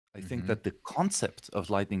I think Mm-hmm. that the concept of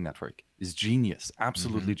Lightning Network is genius, Mm-hmm.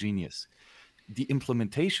 absolutely genius. The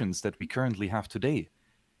implementations that we currently have today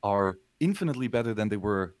are infinitely better than they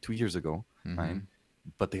were 2 years ago, Mm-hmm. right?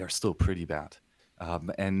 But they are still pretty bad.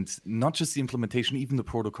 And not just the implementation, even the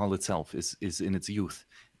protocol itself is in its youth.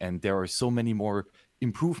 And there are so many more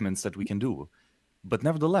improvements that we can do. But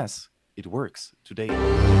nevertheless, it works today.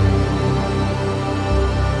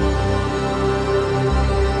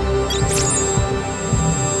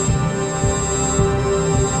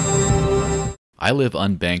 I live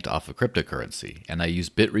unbanked off of cryptocurrency, and I use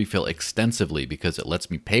Bitrefill extensively because it lets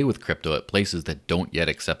me pay with crypto at places that don't yet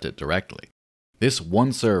accept it directly. This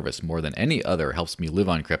one service, more than any other, helps me live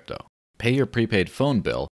on crypto, pay your prepaid phone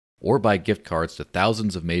bill, or buy gift cards to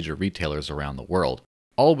thousands of major retailers around the world,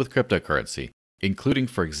 all with cryptocurrency, including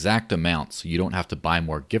for exact amounts so you don't have to buy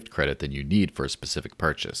more gift credit than you need for a specific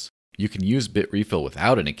purchase. You can use Bitrefill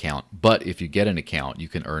without an account, but if you get an account, you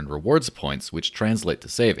can earn rewards points, which translate to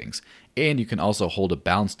savings, and you can also hold a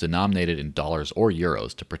balance denominated in dollars or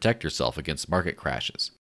euros to protect yourself against market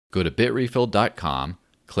crashes. Go to bitrefill.com,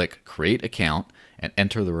 click Create Account, and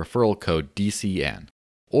enter the referral code DCN,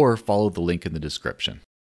 or follow the link in the description.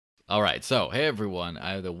 All right, so hey everyone,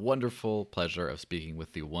 I have the wonderful pleasure of speaking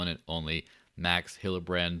with the one and only Max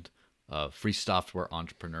Hillebrand, free software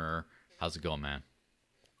entrepreneur. How's it going, man?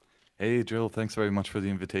 Hey, Jill, thanks very much for the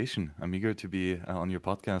invitation. I'm eager to be on your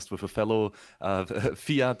podcast with a fellow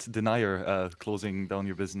fiat denier closing down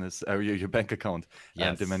your business, your bank account,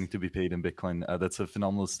 and Yes. demanding to be paid in Bitcoin. That's a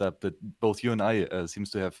phenomenal step that both you and I seems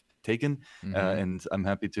to have taken, Mm-hmm. and I'm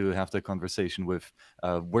happy to have that conversation with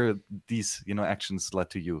where these actions led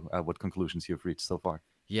to you, what conclusions you've reached so far.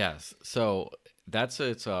 Yes. So that's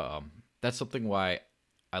something why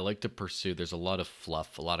I like to pursue. There's a lot of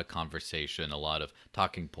fluff, a lot of conversation, a lot of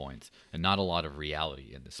talking points, and not a lot of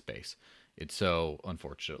reality in this space. And so,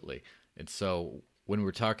 unfortunately, and so when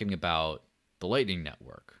we're talking about the Lightning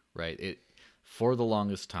Network, right? It for the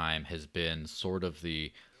longest time has been sort of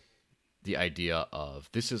the idea of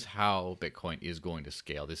this is how Bitcoin is going to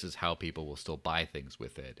scale. This is how people will still buy things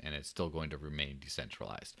with it, and it's still going to remain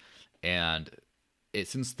decentralized. And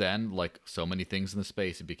since then, like so many things in the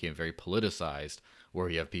space, it became very politicized, where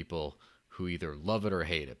you have people who either love it or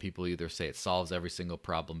hate it. People either say it solves every single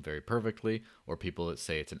problem very perfectly, or people that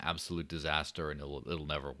say it's an absolute disaster and it'll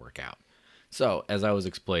never work out. So, as I was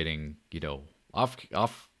explaining,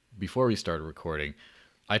 off before we started recording,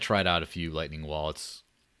 I tried out a few Lightning wallets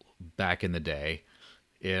back in the day.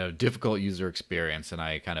 Difficult user experience, and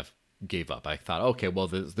I kind of gave up. I thought, okay, well,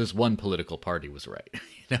 this one political party was right,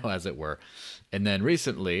 as it were. And then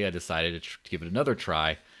recently, I decided to give it another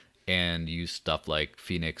try and use stuff like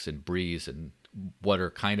Phoenix and Breeze and what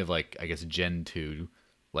are kind of like, I guess, Gen 2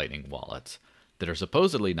 Lightning wallets that are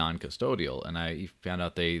supposedly non-custodial, and I found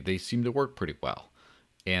out they seem to work pretty well.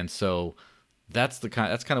 And so that's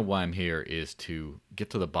kind of why I'm here, is to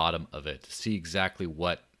get to the bottom of it, to see exactly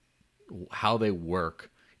how they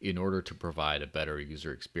work in order to provide a better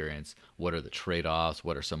user experience. What are the trade-offs?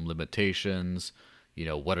 What are some limitations?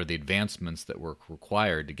 What are the advancements that were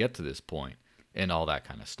required to get to this point, and all that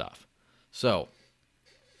kind of stuff. So,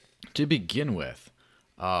 to begin with,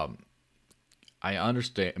 I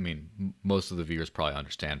understand. I mean, most of the viewers probably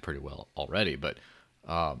understand pretty well already, but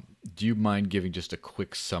do you mind giving just a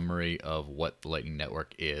quick summary of what the Lightning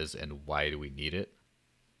Network is and why do we need it?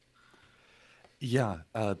 Yeah,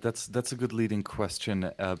 that's a good leading question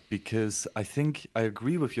because I think I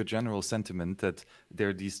agree with your general sentiment that there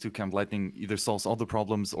are these two camp. Lightning either solves all the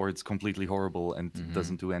problems or it's completely horrible and Mm-hmm.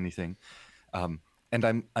 doesn't do anything. Um, and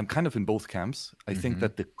I'm kind of in both camps. I think Mm-hmm.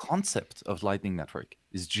 that the concept of Lightning Network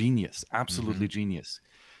is genius, Mm-hmm. absolutely genius.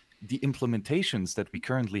 The implementations that we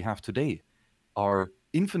currently have today are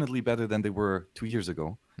infinitely better than they were 2 years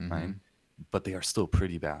ago, Mm-hmm. right? But they are still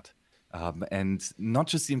pretty bad. And not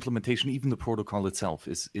just the implementation, even the protocol itself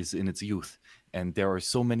is in its youth, and there are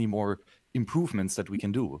so many more improvements that we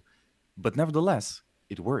can do. But nevertheless,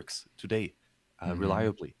 it works today Mm-hmm.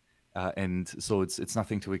 reliably. And so it's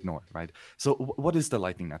nothing to ignore, right? So what is the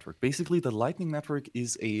Lightning Network? Basically, the Lightning Network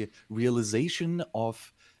is a realization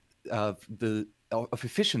of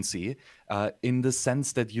efficiency in the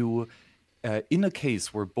sense that you, in a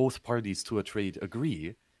case where both parties to a trade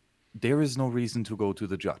agree, there is no reason to go to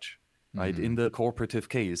the judge, right? Mm-hmm. In the cooperative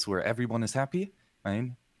case where everyone is happy,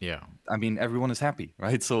 right? Yeah. I mean, everyone is happy,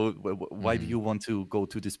 right? So why do Mm-hmm. you want to go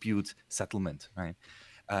to dispute settlement, right?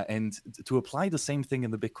 And to apply the same thing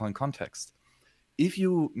in the Bitcoin context, if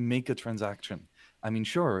you make a transaction, I mean,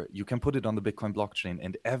 sure, you can put it on the Bitcoin blockchain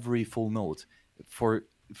and every full node for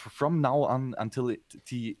from now on until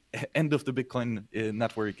the end of the Bitcoin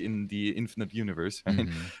network in the infinite universe, right?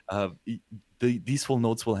 Mm-hmm. These full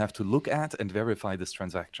nodes will have to look at and verify this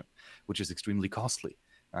transaction, which is extremely costly,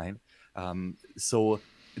 right? So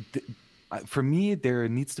for me, there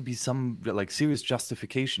needs to be some like serious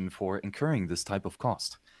justification for incurring this type of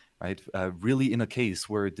cost, right? Really, in a case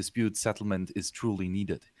where dispute settlement is truly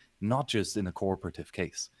needed, not just in a cooperative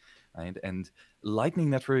case, right? And Lightning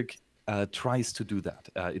Network tries to do that.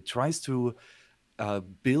 It tries to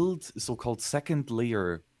build so-called second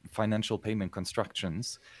layer financial payment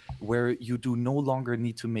constructions where you do no longer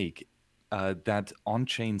need to make that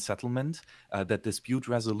on-chain settlement, that dispute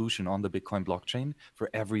resolution on the Bitcoin blockchain for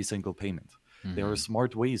every single payment. There are Mm-hmm.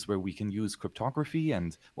 smart ways where we can use cryptography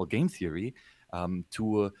and, well, game theory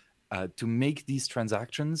to make these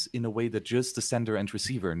transactions in a way that just the sender and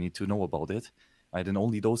receiver need to know about it, right? And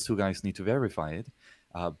only those two guys need to verify it.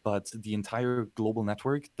 But the entire global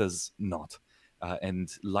network does not. And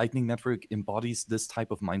Lightning Network embodies this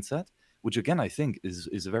type of mindset, which again I think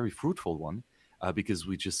is a very fruitful one, because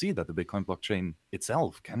we just see that the Bitcoin blockchain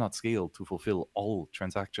itself cannot scale to fulfill all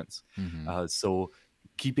transactions. Mm-hmm. So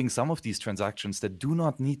keeping some of these transactions that do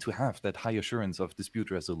not need to have that high assurance of dispute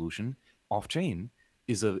resolution off chain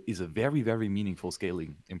is a very, very meaningful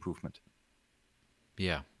scaling improvement.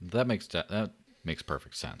 Yeah, that makes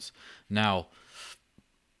perfect sense. Now,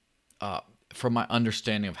 from my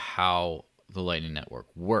understanding of how the Lightning Network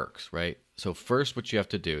works, right? So first, what you have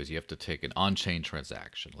to do is you have to take an on-chain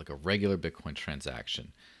transaction, like a regular Bitcoin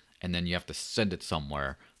transaction, and then you have to send it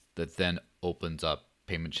somewhere that then opens up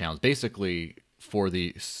payment channels, basically for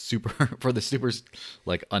the super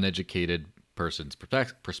like uneducated person's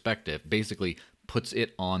perspective, basically puts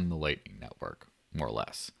it on the Lightning Network, more or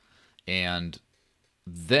less, and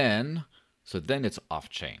then then it's off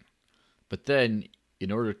chain. But then,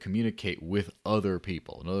 in order to communicate with other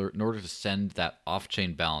people, in order to send that off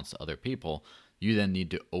chain balance to other people, you then need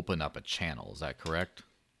to open up a channel. Is that correct?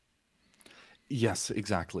 Yes,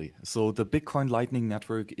 exactly. So the Bitcoin Lightning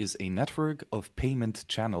Network is a network of payment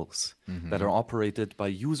channels that Mm-hmm. are operated by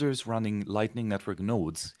users running Lightning Network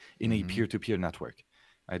nodes in a Mm-hmm. peer-to-peer network.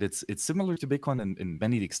 Right? It's similar to Bitcoin in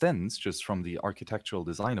many extents, just from the architectural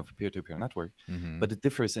design of a peer-to-peer network, Mm-hmm. but it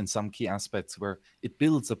differs in some key aspects where it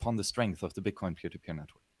builds upon the strength of the Bitcoin peer-to-peer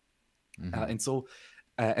network. Mm-hmm. And so,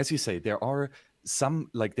 as you say, there are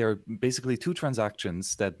basically two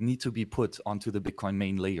transactions that need to be put onto the Bitcoin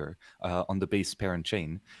main layer on the base parent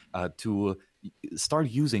chain to start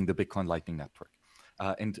using the Bitcoin Lightning Network.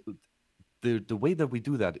 And the way that we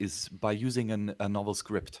do that is by using a novel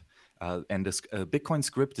script. And this Bitcoin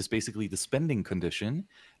script is basically the spending condition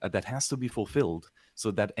that has to be fulfilled so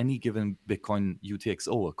that any given Bitcoin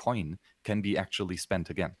UTXO, a coin, can be actually spent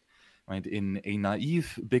again. Right? In a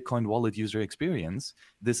naive Bitcoin wallet user experience,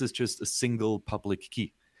 this is just a single public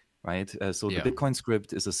key. Right? So the Yeah. Bitcoin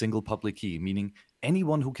script is a single public key, meaning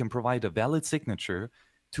anyone who can provide a valid signature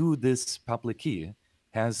to this public key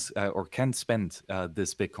has or can spend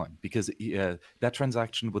this Bitcoin, because that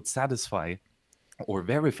transaction would satisfy or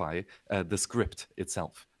verify the script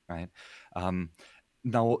itself, right? Um,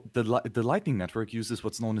 Now, the Lightning Network uses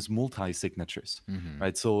what's known as multi-signatures, Mm-hmm.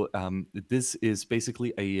 right? So this is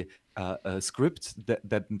basically a script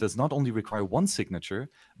that does not only require one signature,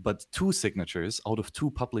 but two signatures out of two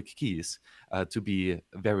public keys to be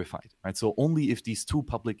verified, right? So only if these two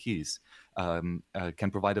public keys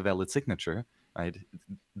can provide a valid signature, right,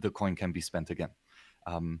 the coin can be spent again.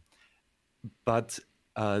 Um, but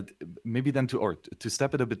maybe then to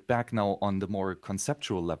step it a bit back now on the more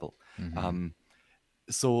conceptual level. Mm-hmm. Um,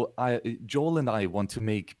 so Joel and I want to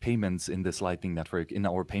make payments in this Lightning Network in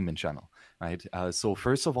our payment channel, right? So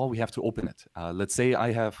first of all, we have to open it. Let's say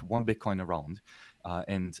I have one Bitcoin around,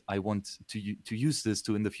 and I want to use this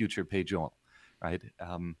to in the future pay Joel, right?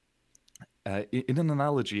 In an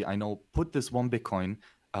analogy, I know put this one Bitcoin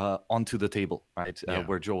onto the table, right, Yeah.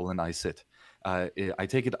 where Joel and I sit. I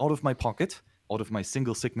take it out of my pocket, out of my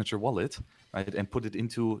single signature wallet, right, and put it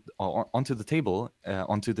onto the table,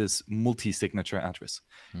 onto this multi-signature address,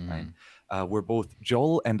 right, Mm-hmm. where both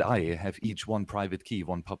Joel and I have each one private key,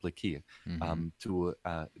 one public key, Mm-hmm.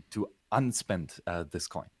 to unspend this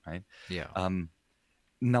coin, right. Yeah. Um,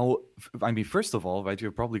 Now, I mean, first of all, right,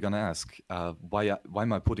 you're probably going to ask, why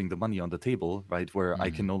am I putting the money on the table, right, where I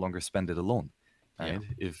Mm-hmm. can no longer spend it alone, Yeah. right?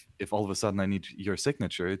 If all of a sudden I need your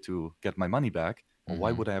signature to get my money back, well, why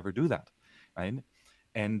Mm-hmm. would I ever do that, right?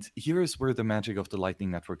 And here's where the magic of the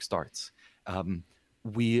Lightning Network starts. Um,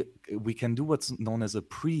 we can do what's known as a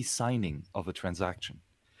pre-signing of a transaction.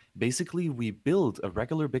 Basically, we build a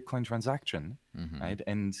regular Bitcoin transaction, Mm-hmm. right,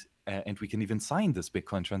 and we can even sign this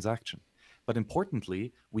Bitcoin transaction. But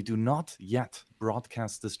importantly, we do not yet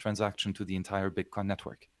broadcast this transaction to the entire Bitcoin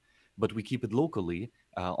network, but we keep it locally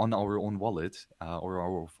on our own wallet or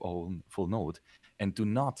our own full node, and do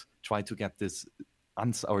not try to get this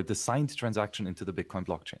or the signed transaction into the Bitcoin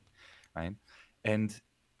blockchain, right? And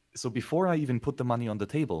so before I even put the money on the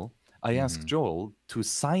table, I ask Joel to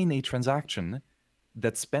sign a transaction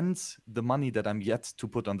that spends the money that I'm yet to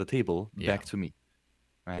put on the table back to me.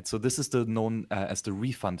 Right. So this is the known as the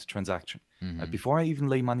refund transaction. Before I even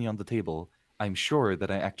lay money on the table, I'm sure that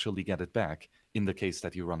I actually get it back in the case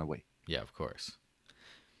that you run away. Yeah, of course.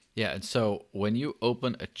 Yeah, and so when you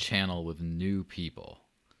open a channel with new people,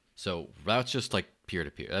 so that's just like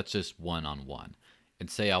peer-to-peer, that's just one-on-one. And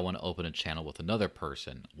say I want to open a channel with another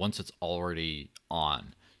person, once it's already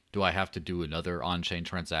on, do I have to do another on-chain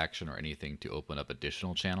transaction or anything to open up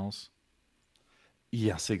additional channels?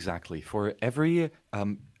 Yes, exactly. For every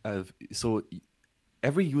so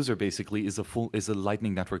every user basically is a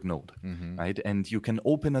Lightning Network node, right? And you can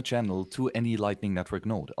open a channel to any Lightning Network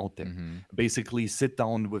node out there. Basically, sit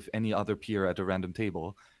down with any other peer at a random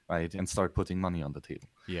table, right, and start putting money on the table.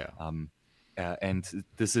 Yeah. And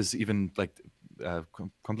this is even like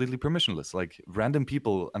completely permissionless. Like random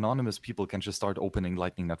people, anonymous people, can just start opening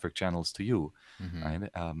Lightning Network channels to you, right?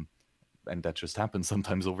 And that just happens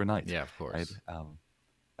sometimes overnight. Yeah, of course.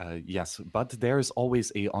 Right? Yes, but there's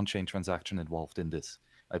always a on-chain transaction involved in this,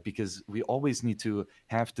 right? Because we always need to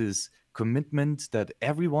have this commitment that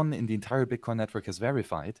everyone in the entire Bitcoin network has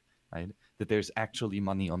verified, right? That there's actually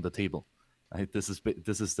money on the table, right? This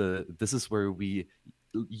is where we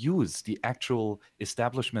use the actual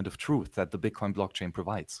establishment of truth that the Bitcoin blockchain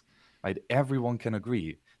provides, right? Everyone can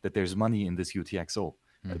agree that there's money in this UTXO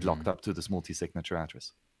locked up to this multi-signature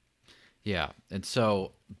address. Yeah, and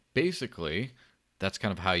so basically, that's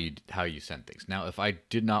kind of how you send things. Now, if I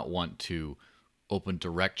did not want to open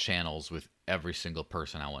direct channels with every single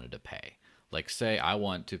person I wanted to pay, like say I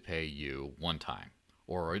want to pay you one time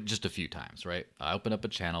or just a few times, right? I open up a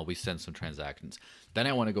channel, we send some transactions. Then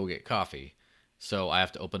I want to go get coffee. So I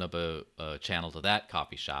have to open up a channel to that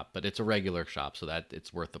coffee shop, but it's a regular shop, so that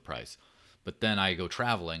it's worth the price. But then I go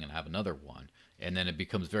traveling and have another one, and then it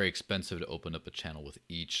becomes very expensive to open up a channel with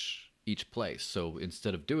each place. So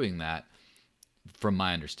instead of doing that, from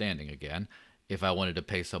my understanding again, if I wanted to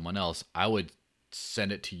pay someone else, I would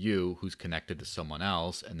send it to you who's connected to someone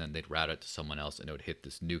else, and then they'd route it to someone else, and it would hit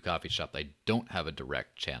this new coffee shop that I don't have a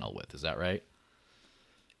direct channel with. Is that right?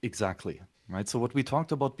 Exactly. Right. So what we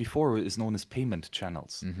talked about before is known as payment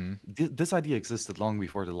channels. This idea existed long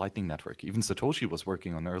before the Lightning Network. Even Satoshi was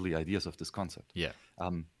working on early ideas of this concept. Yeah.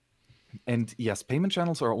 And yes, payment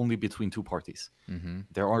channels are only between two parties.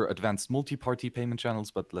 There are advanced multi-party payment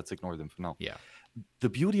channels, but let's ignore them for now. Yeah. The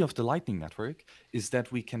beauty of the Lightning Network is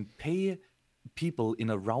that we can pay people in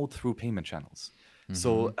a route through payment channels.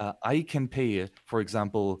 So I can pay, for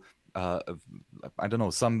example, I don't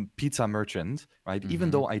know, some pizza merchant, right?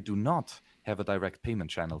 Even though I do not have a direct payment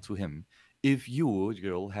channel to him, if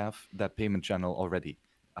you'll have that payment channel already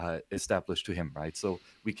established to him, right? So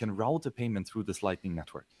we can route a payment through this Lightning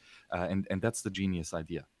Network. And that's the genius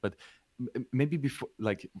idea. But maybe before,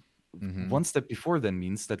 like, one step before then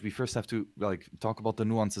means that we first have to like talk about the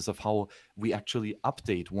nuances of how we actually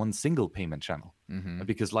update one single payment channel,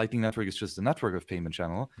 because Lightning Network is just a network of payment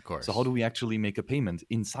channel. Of course. So how do we actually make a payment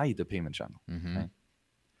inside the payment channel? Right?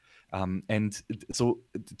 So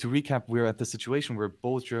to recap, we're at the situation where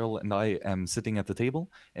both Joel and I am sitting at the table,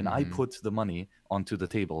 and I put the money onto the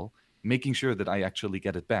table, making sure that I actually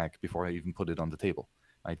get it back before I even put it on the table.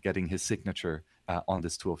 Right, getting his signature on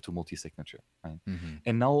this 2 of 2 multi-signature. Right?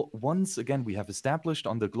 And now, once again, we have established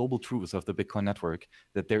on the global truth of the Bitcoin network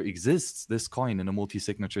that there exists this coin in a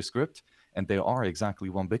multi-signature script, and there are exactly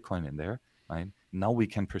one Bitcoin in there. Right? Now we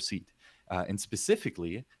can proceed. And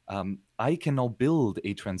specifically, I can now build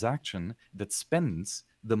a transaction that spends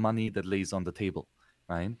the money that lays on the table.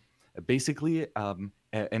 Right? Basically,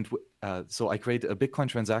 so I create a Bitcoin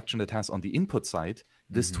transaction that has on the input side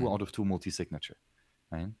this 2 out of 2 multi-signature.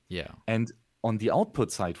 Right? Yeah. And on the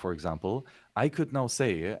output side, for example, I could now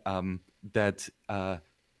say that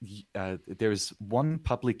there's one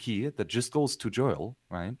public key that just goes to Joel,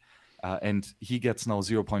 right? And he gets now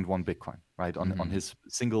 0.1 Bitcoin, right, on his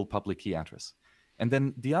single public key address. And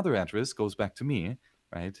then the other address goes back to me,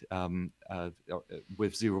 right,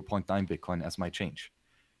 with 0.9 Bitcoin as my change.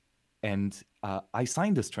 And I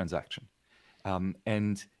sign this transaction.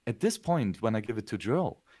 And at this point, when I give it to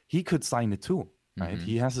Joel, he could sign it too. Right?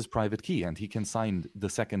 He has his private key, and he can sign the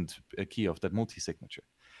second key of that multi-signature.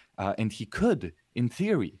 And he could, in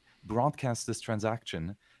theory, broadcast this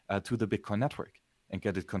transaction to the Bitcoin network and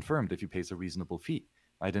get it confirmed if he pays a reasonable fee.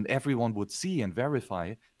 right? And everyone would see and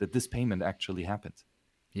verify that this payment actually happened.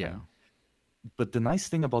 Yeah. Right? But the nice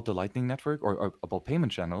thing about the Lightning Network or about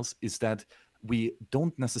payment channels is that we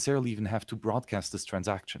don't necessarily even have to broadcast this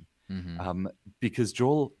transaction, because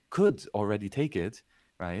Joel could already take it,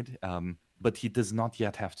 right? But he does not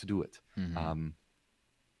yet have to do it.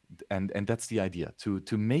 And that's the idea,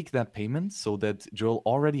 to make that payment so that Joel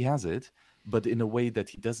already has it, but in a way that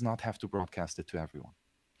he does not have to broadcast it to everyone.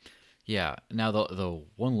 Yeah. Now the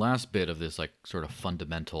one last bit of this like sort of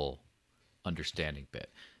fundamental understanding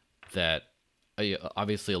bit that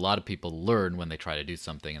obviously a lot of people learn when they try to do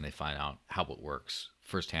something and they find out how it works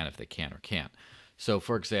firsthand if they can or can't. So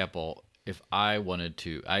for example, if I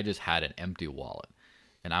just had an empty wallet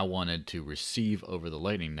and I wanted to receive over the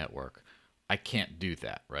Lightning Network, I can't do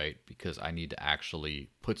that, right? Because I need to actually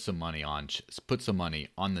put some money on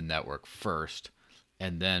the network first,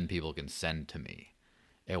 and then people can send to me.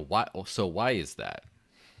 And why? So why is that?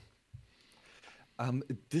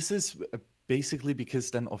 This is basically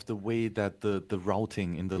because then of the way that the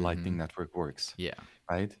routing in the Lightning Network works, Yeah.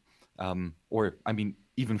 right? Or I mean,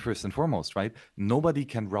 even first and foremost, right? Nobody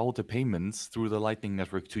can route the payments through the Lightning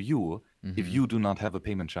Network to you if you do not have a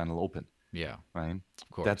payment channel open, Yeah. right? Of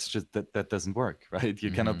course. That's just that doesn't work, right?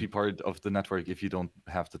 You cannot be part of the network if you don't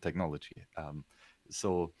have the technology.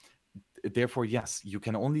 So therefore, yes, you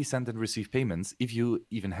can only send and receive payments if you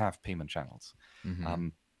even have payment channels.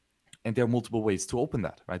 And there are multiple ways to open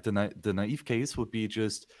that, right? The naive case would be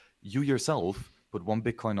just you yourself put one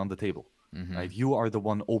Bitcoin on the table, right? You are the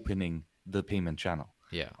one opening the payment channel.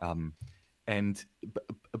 Yeah. And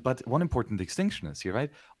but one important distinction is here,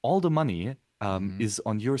 right? All the money is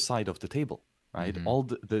on your side of the table, right? All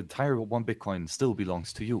the entire one Bitcoin still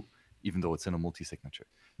belongs to you, even though it's in a multi-signature,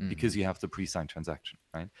 because you have the pre-signed transaction,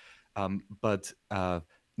 right? But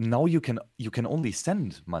now you can only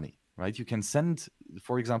send money, right? You can send,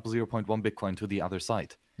 for example, 0.1 Bitcoin to the other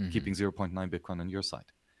side, keeping 0.9 Bitcoin on your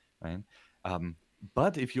side, right?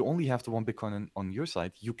 But if you only have the one Bitcoin on your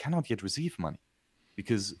side, you cannot yet receive money,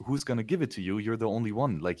 because who's going to give it to you? You're the only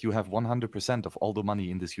one. Like, you have 100% of all the money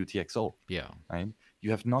in this UTXO, Yeah. right?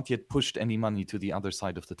 You have not yet pushed any money to the other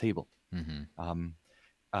side of the table.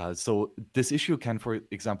 So this issue can, for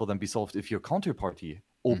example, then be solved if your counterparty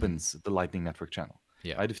opens the Lightning Network channel.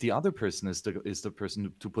 Yeah. Right? If the other person is the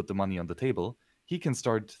person to put the money on the table, he can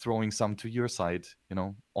start throwing some to your side,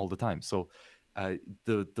 all the time. So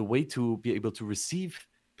the way to be able to receive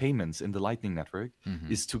payments in the Lightning Network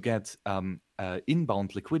is to get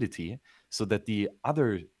inbound liquidity, so that the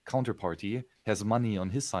other counterparty has money on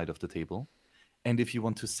his side of the table. And if you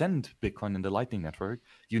want to send Bitcoin in the Lightning Network,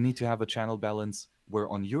 you need to have a channel balance where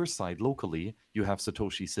on your side locally you have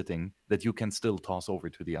Satoshi sitting that you can still toss over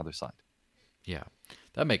to the other side. Yeah,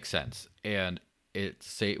 that makes sense. And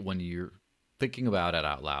when you're thinking about it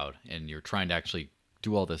out loud and you're trying to actually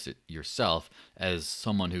do all this yourself, as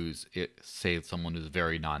someone who's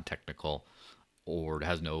very non-technical or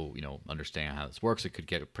has no understanding how this works, it could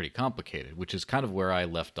get pretty complicated, which is kind of where I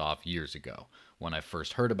left off years ago. When I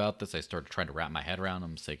first heard about this, I started trying to wrap my head around.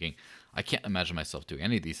 I'm thinking, I can't imagine myself doing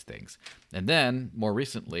any of these things. And then more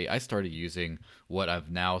recently, I started using what I've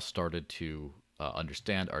now started to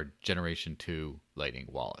understand are Generation 2 Lightning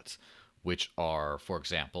wallets, which are, for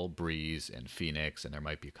example, Breeze and Phoenix, and there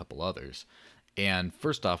might be a couple others. And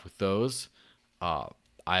first off, with those,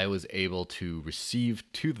 I was able to receive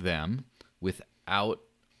to them without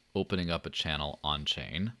opening up a channel on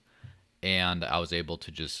chain. And I was able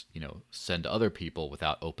to just, send to other people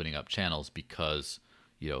without opening up channels because,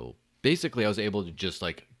 basically I was able to just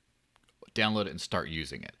like download it and start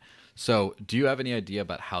using it. So do you have any idea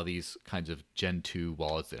about how these kinds of Gen 2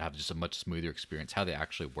 wallets that have just a much smoother experience, how they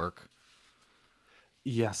actually work?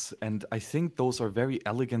 Yes, and I think those are very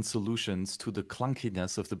elegant solutions to the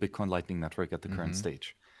clunkiness of the Bitcoin Lightning Network at the current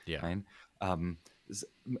stage. Yeah. Right?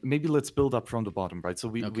 Maybe let's build up from the bottom, right? So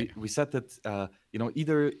Okay. we said that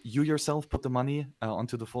either you yourself put the money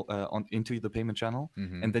onto into the payment channel,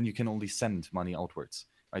 and then you can only send money outwards,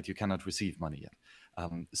 right? You cannot receive money yet.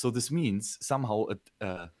 So this means somehow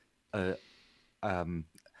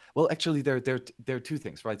well, actually, there are two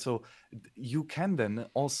things, right? So you can then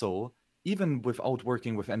also, even without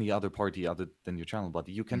working with any other party other than your channel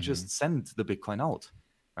buddy, you can just send the Bitcoin out,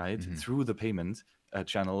 right, through the payment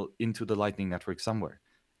channel into the Lightning Network somewhere.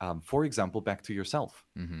 For example, back to yourself,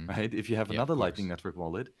 right? If you have Yeah, another of Lightning course. Network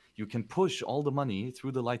wallet, you can push all the money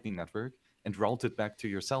through the Lightning Network and route it back to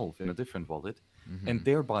yourself in a different wallet. And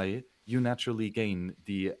thereby, you naturally gain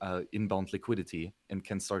the inbound liquidity and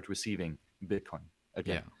can start receiving Bitcoin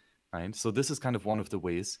again. Yeah. Right? So this is kind of one of the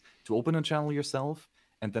ways to open a channel yourself,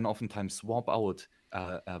 and then oftentimes swap out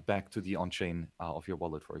back to the on-chain of your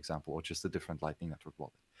wallet, for example, or just a different Lightning Network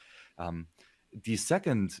wallet. Um, the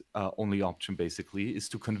second only option basically is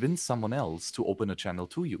to convince someone else to open a channel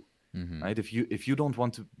to you. Mm-hmm. Right? If you don't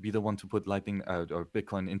want to be the one to put Lightning or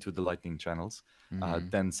Bitcoin into the Lightning channels, Mm-hmm.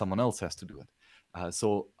 then someone else has to do it.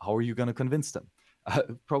 So how are you going to convince them?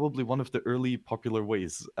 Probably one of the early popular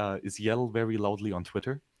ways is yell very loudly on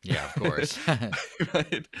Twitter. Yeah, of course. That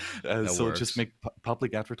Right? So just works. make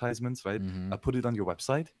public advertisements, right? Mm-hmm. Put it on your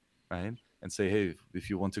website, right? And say, hey, if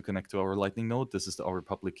you want to connect to our Lightning node, this is our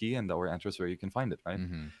public key and our address where you can find it, right?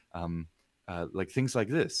 Mm-hmm. Um, like things like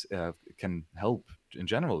this can help in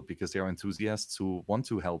general because there are enthusiasts who want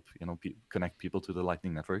to help, connect people to the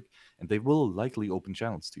Lightning Network, and they will likely open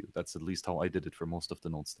channels to you. That's at least how I did it for most of the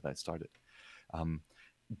nodes that I started. Um,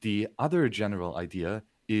 the other general idea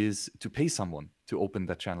is to pay someone to open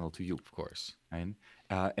that channel to you. Of course. Right?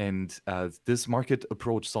 And this market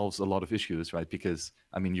approach solves a lot of issues, right? Because,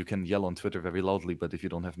 I mean, you can yell on Twitter very loudly, but if you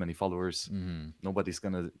don't have many followers, Mm-hmm. nobody's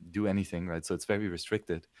going to do anything, right? So it's very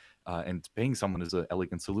restricted. And paying someone is an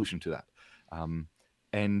elegant solution to that.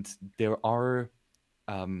 And there are,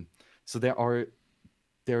 so there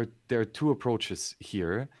are two approaches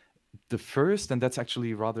here. The first, and that's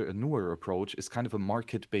actually rather a newer approach, is kind of a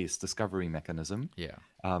market-based discovery mechanism. Yeah.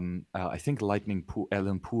 I think Lightning Pool,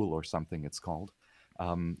 Ellen Pool or something it's called,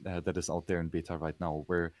 that is out there in beta right now,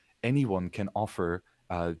 where anyone can offer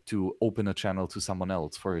to open a channel to someone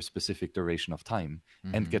else for a specific duration of time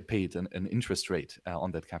and Mm-hmm. get paid an interest rate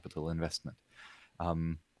on that capital investment.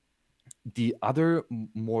 The other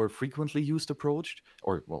more frequently used approach,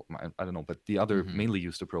 or well, I don't know, but the other Mm-hmm. mainly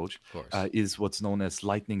used approach Of course. is what's known as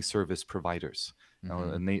Lightning Service Providers.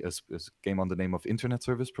 Mm-hmm. A game on the name of Internet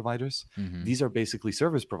Service Providers. Mm-hmm. These are basically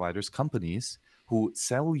service providers, companies who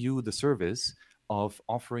sell you the service of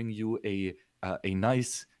offering you a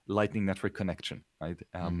nice Lightning Network connection, right?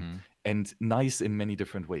 Mm-hmm. And nice in many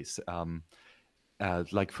different ways.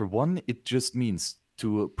 Like for one, it just means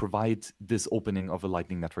to provide this opening of a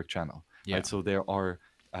Lightning Network channel. Yeah. Right? So there are,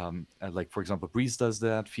 like for example, Breeze does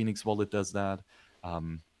that, Phoenix Wallet does that.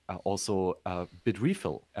 Also,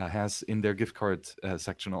 Bitrefill has in their gift card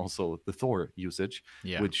section also the Thor usage,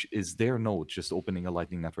 Yeah. which is their node just opening a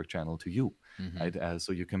Lightning Network channel to you. Mm-hmm. Right?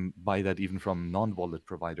 So you can buy that even from non-wallet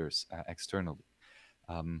providers externally.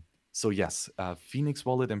 So yes, Phoenix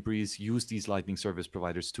Wallet and Breeze use these Lightning service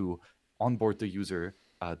providers to onboard the user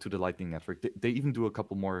to the Lightning Network. They even do a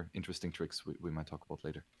couple more interesting tricks we might talk about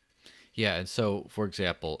later. Yeah, and so for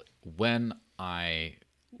example, when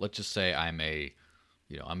let's just say I'm a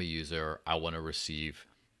user, I want to receive,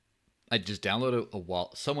 I just download a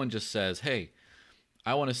wallet. Someone just says, "Hey,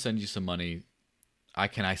 I want to send you some money.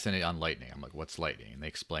 Can I send it on Lightning?" I'm like, "What's Lightning?" And they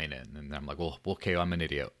explain it, and then I'm like, "Well, okay, I'm an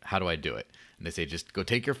idiot. How do I do it?" And they say, "Just go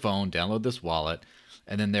take your phone, download this wallet,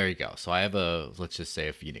 and then there you go." So I have let's just say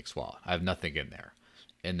a Phoenix wallet. I have nothing in there,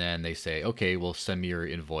 and then they say, "Okay, well, send me your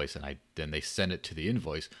invoice," and then they send it to the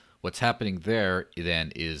invoice. What's happening there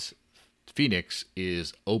then is Phoenix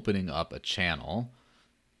is opening up a channel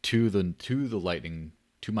to the Lightning,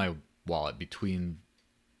 to my wallet, between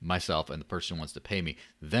myself and the person who wants to pay me.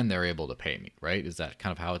 Then they're able to pay me, right? Is that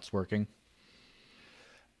kind of how it's working?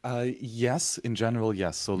 Yes, in general,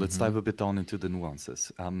 yes. So let's Mm-hmm. dive a bit down into the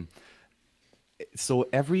nuances. So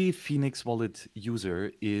every Phoenix Wallet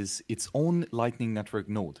user is its own Lightning Network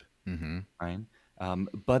node, Mm-hmm. right?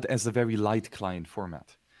 But as a very light client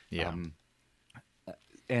format. Yeah.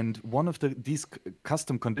 And one of these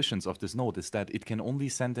custom conditions of this node is that it can only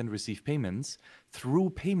send and receive payments through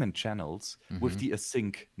payment channels with the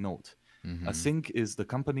Async node. Mm-hmm. Async is the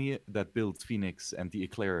company that builds Phoenix and the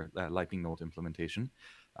Eclair Lightning node implementation.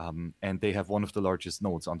 And they have one of the largest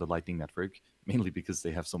nodes on the Lightning Network, mainly because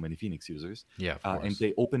they have so many Phoenix users. Yeah, of course. And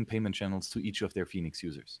they open payment channels to each of their Phoenix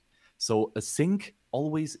users. So Async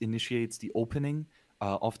always initiates the opening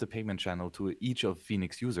of the payment channel to each of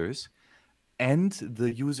Phoenix users. And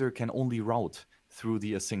the user can only route through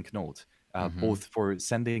the Async node, both for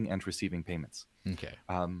sending and receiving payments. Okay.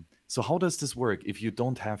 So how does this work if you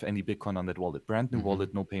don't have any Bitcoin on that wallet? Brand new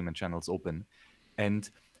wallet, no payment channels open.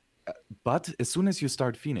 But as soon as you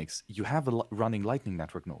start Phoenix, you have a running Lightning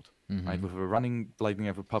Network node, right? With a running Lightning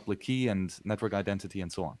Network public key and network identity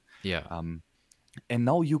and so on. Yeah. And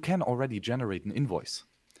now you can already generate an invoice.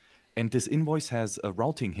 And this invoice has a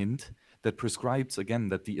routing hint that prescribes, again,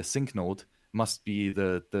 that the Async node must be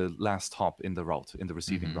the last hop in the route, in the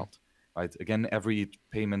receiving route, right? Again, every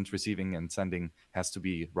payment, receiving, and sending has to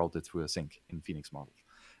be routed through Async in Phoenix model.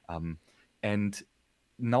 And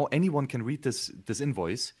now anyone can read this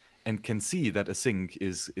invoice and can see that a sync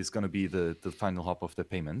is going to be the final hop of the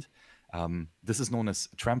payment. This is known as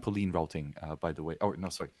trampoline routing, by the way. Oh no,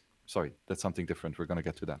 sorry, that's something different. We're going to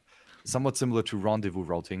get to that. Somewhat similar to rendezvous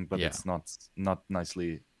routing, but Yeah. it's not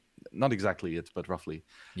not exactly it, but roughly.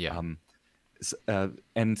 Yeah.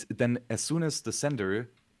 And then as soon as the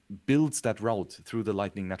sender builds that route through the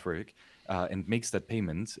Lightning Network and makes that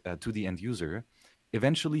payment to the end user,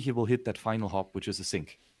 eventually he will hit that final hop, which is a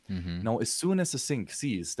sync. Now, as soon as a sync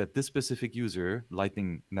sees that this specific user,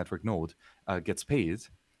 Lightning Network node, gets paid,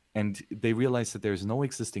 and they realize that there's no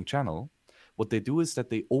existing channel, what they do is that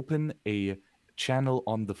they open a channel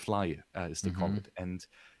on the fly, as they call it. And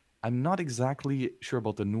I'm not exactly sure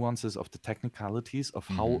about the nuances of the technicalities of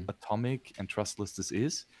how atomic and trustless this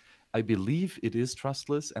is. I believe it is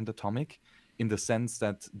trustless and atomic in the sense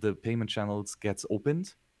that the payment channels gets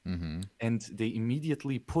opened and they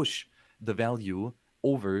immediately push the value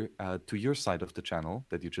over to your side of the channel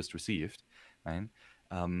that you just received, right?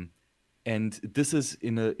 And this is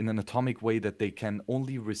in an atomic way that they can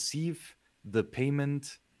only receive the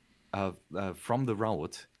payment from the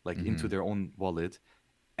route, like into their own wallet,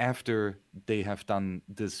 after they have done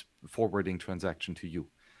this forwarding transaction to you.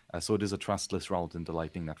 So it is a trustless route in the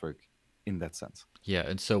Lightning Network in that sense. Yeah,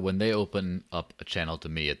 and so when they open up a channel to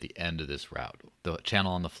me at the end of this route, the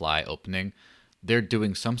channel on the fly opening, they're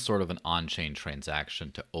doing some sort of an on-chain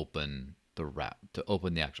transaction to open the route, to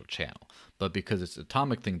open the actual channel. But because it's an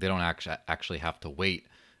atomic thing, they don't actually have to wait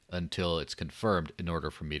until it's confirmed in order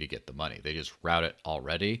for me to get the money. They just route it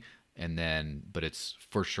already, and then, but it's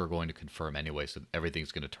for sure going to confirm anyway, so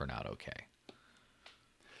everything's going to turn out okay.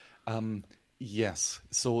 Yes.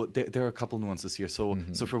 So there are a couple nuances here. So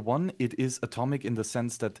for one, it is atomic in the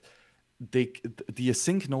sense that the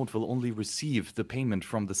async node will only receive the payment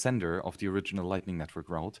from the sender of the original Lightning Network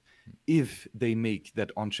route if they make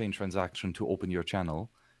that on-chain transaction to open your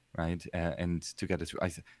channel, right? And to get it through.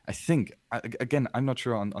 I think, again, I'm not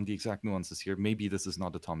sure on the exact nuances here. Maybe this is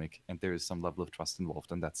not atomic and there is some level of trust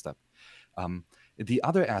involved in that step. The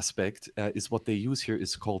other aspect is what they use here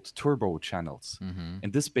is called turbo channels.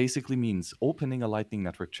 And this basically means opening a Lightning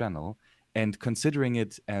Network channel and considering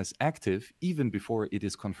it as active even before it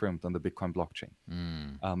is confirmed on the Bitcoin blockchain.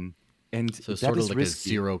 And So it's that sort of is like risky.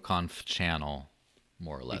 a zero conf channel,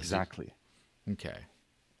 more or less. Exactly. Okay.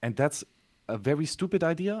 And that's a very stupid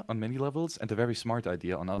idea on many levels and a very smart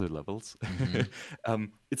idea on other levels.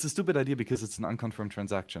 It's a stupid idea because it's an unconfirmed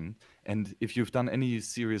transaction. And if you've done any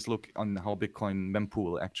serious look on how Bitcoin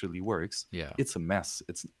mempool actually works, Yeah. it's a mess.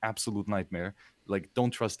 It's an absolute nightmare. Like,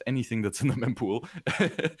 don't trust anything that's in the mempool.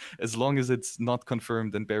 As long as it's not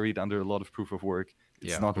confirmed and buried under a lot of proof of work, it's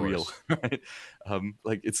Yeah, of not real. course. Right?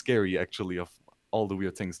 Like, it's scary, actually, of all the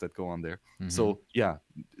weird things that go on there. So, yeah,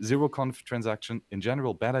 zero conf transaction in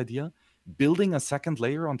general, bad idea. Building a second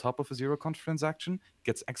layer on top of a zero conf transaction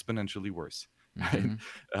gets exponentially worse. Right?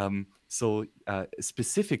 So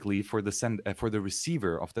specifically for the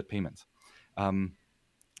receiver of that payment,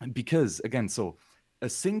 because again, so a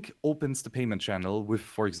sync opens the payment channel with,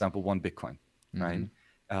 for example, 1 Bitcoin, right?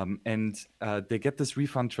 And they get this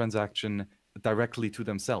refund transaction directly to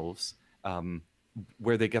themselves,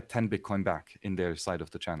 where they get 10 Bitcoin back in their side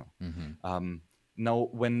of the channel. Now,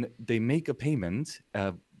 when they make a payment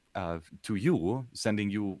to you, sending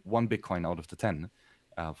you 1 Bitcoin out of the 10,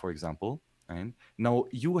 for example, right? Now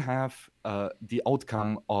you have the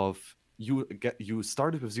outcome of you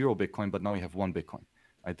started with 0 Bitcoin, but now you have 1 Bitcoin,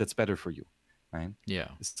 right? That's better for you, right? Yeah.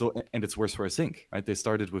 So, and it's worse for a sync, right? They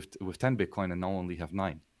started with 10 Bitcoin and now only have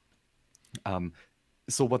 9.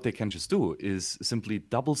 So what they can just do is simply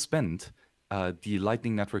double spend the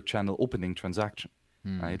Lightning Network channel opening transaction,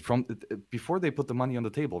 right? From before they put the money on the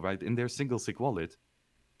table, right? In their single sig wallet,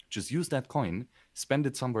 just use that coin, spend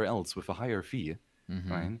it somewhere else with a higher fee,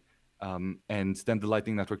 right? And then the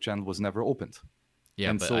Lightning Network channel was never opened. Yeah,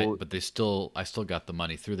 And but so, I still got the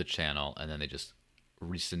money through the channel, and then they just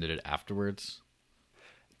rescinded it afterwards.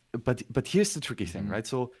 but here's the tricky thing, right?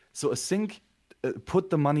 So a sync put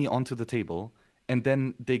the money onto the table, and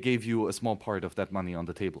then they gave you a small part of that money on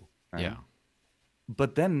the table, right? Yeah.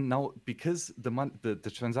 But then now, because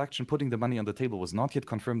the transaction putting the money on the table was not yet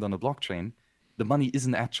confirmed on the blockchain, the money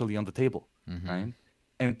isn't actually on the table, right?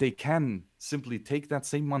 And they can simply take that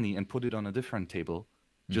same money and put it on a different table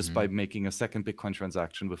just by making a second Bitcoin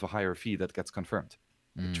transaction with a higher fee that gets confirmed.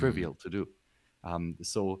 Trivial to do.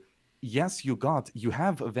 So yes, you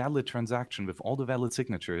have a valid transaction with all the valid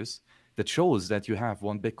signatures that shows that you have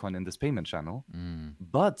 1 Bitcoin in this payment channel,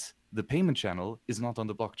 but the payment channel is not on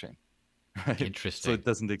the blockchain. Right? So Interesting. it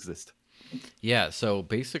doesn't exist. Yeah, so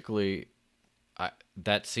basically,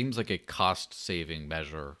 that seems like a cost-saving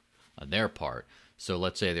measure on their part. So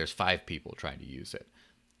let's say there's 5 people trying to use it.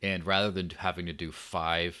 And rather than having to do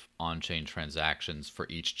 5 on-chain transactions for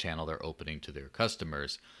each channel they're opening to their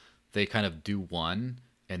customers, they kind of do one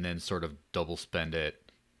and then sort of double spend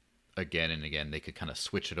it again and again. They could kind of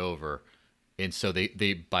switch it over. And so they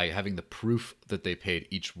by having the proof that they paid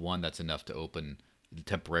each one, that's enough to open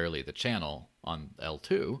temporarily the channel on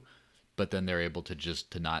L2, but then they're able to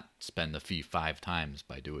just to not spend the fee 5 times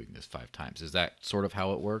by doing this 5 times. Is that sort of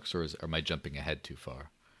how it works, or am I jumping ahead too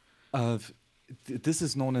far? Uh, this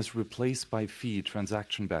is known as replace by fee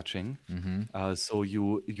transaction batching. So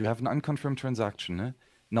you have an unconfirmed transaction.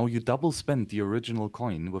 Now you double spend the original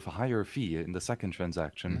coin with a higher fee in the second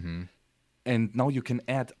transaction, and now you can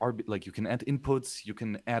add like you can add inputs, you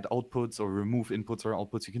can add outputs or remove inputs or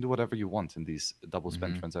outputs. You can do whatever you want in these double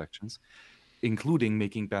spend transactions, including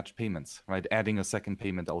making batch payments, right? Adding a second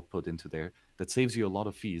payment output into there that saves you a lot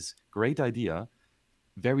of fees. Great idea.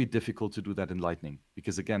 Very difficult to do that in Lightning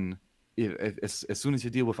because again, as soon as you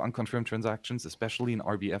deal with unconfirmed transactions, especially in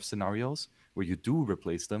RBF scenarios where you do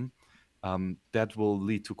replace them, that will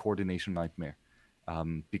lead to coordination nightmare.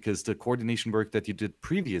 Because the coordination work that you did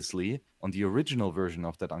previously on the original version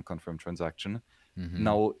of that unconfirmed transaction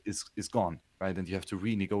now is gone, right? And you have to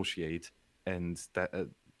renegotiate, and that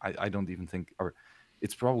I don't even think, or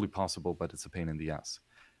it's probably possible, but it's a pain in the ass.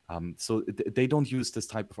 So they don't use this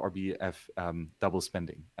type of RBF double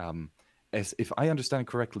spending. As if I understand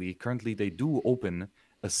correctly, currently they do open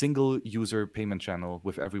a single user payment channel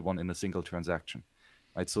with everyone in a single transaction,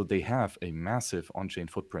 right? So they have a massive on-chain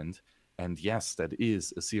footprint, and yes, that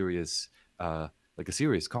is a serious, like a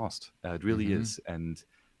serious cost. It really is, and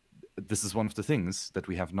this is one of the things that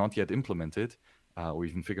we have not yet implemented or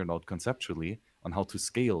even figured out conceptually on how to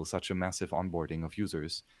scale such a massive onboarding of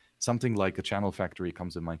users. Something like a channel factory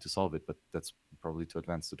comes in mind to solve it, but that's probably too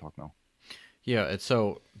advanced to talk now. Yeah, and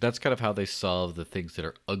so that's kind of how they solve the things that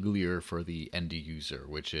are uglier for the end user,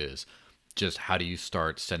 which is just how do you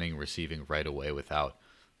start sending and receiving right away without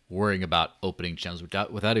worrying about opening channels,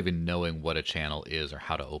 without even knowing what a channel is or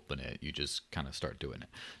how to open it. You just kind of start doing it.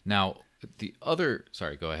 Now, the other,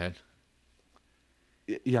 sorry, go ahead.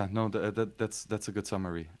 Yeah, no, that's a good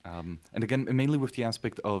summary. And again, mainly with the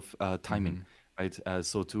aspect of timing, right?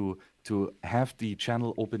 So to have the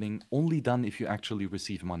channel opening only done if you actually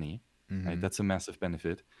receive money, right? That's a massive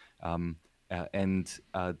benefit, and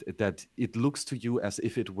that it looks to you as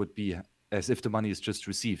if it would be as if the money is just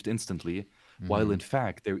received instantly, while in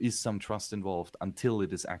fact there is some trust involved until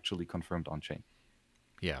it is actually confirmed on chain.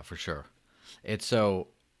 Yeah, for sure. And so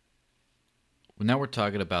now we're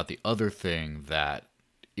talking about the other thing that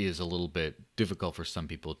is a little bit difficult for some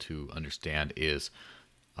people to understand is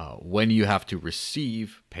when you have to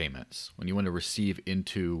receive payments, when you want to receive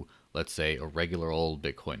into, let's say, a regular old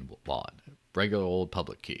Bitcoin wallet, regular old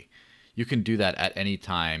public key, you can do that at any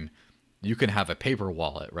time. You can have a paper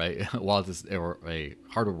wallet, right? Or a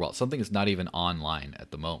hardware wallet. Something is not even online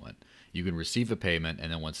at the moment. You can receive a payment,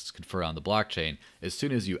 and then once it's conferred on the blockchain, as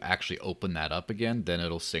soon as you actually open that up again, then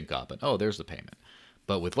it'll sync up, and oh, there's the payment.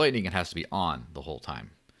 But with Lightning, it has to be on the whole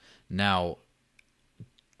time. Now,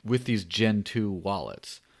 with these Gen 2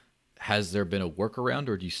 wallets, has there been a workaround,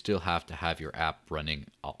 or do you still have to have your app running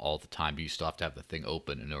all the time? Do you still have to have the thing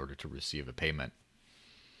open in order to receive a payment?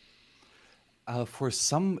 For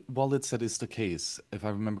some wallets, that is the case. If I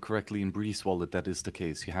remember correctly, in Breeze Wallet, that is the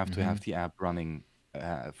case. You have to have the app running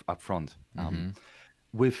up front.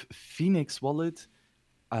 With Phoenix Wallet,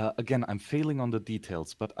 again, I'm failing on the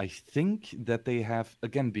details, but I think that they have,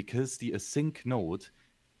 again, because the async node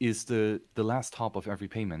is the last hop of every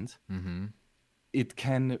payment, it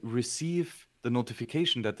can receive the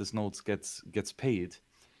notification that this node gets paid.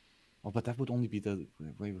 Oh, but that would only be the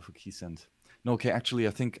way with a key send. No, okay, actually,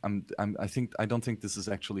 I don't think this is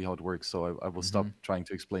actually how it works. So I will stop trying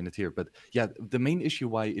to explain it here. But yeah, the main issue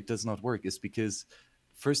why it does not work is because,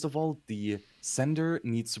 first of all, the sender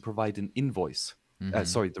needs to provide an invoice.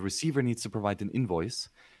 The receiver needs to provide an invoice,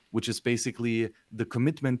 which is basically the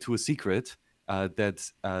commitment to a secret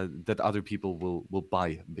that other people will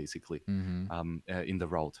buy, basically, in the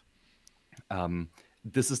route.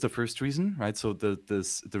 This is the first reason, right? So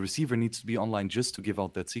the receiver needs to be online just to give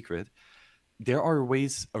out that secret. There are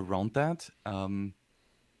ways around that, but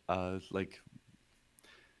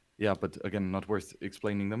again, not worth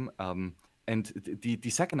explaining them. And the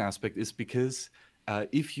second aspect is because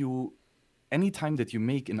anytime that you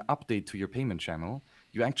make an update to your payment channel,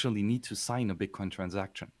 you actually need to sign a Bitcoin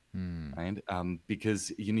transaction, right?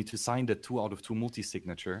 Because you need to sign that 2 out of 2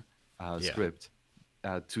 multi-signature script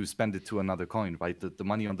to spend it to another coin, right? The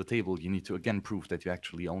money on the table, you need to again prove that you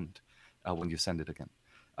actually own it when you send it again.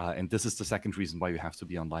 And this is the second reason why you have to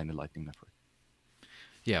be online in Lightning Network.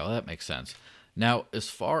 Yeah, well, that makes sense. Now, as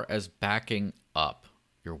far as backing up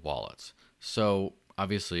your wallets, so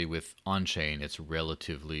obviously with on-chain, it's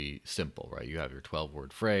relatively simple, right? You have your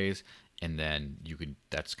 12-word phrase, and then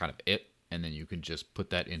that's kind of it. And then you can just put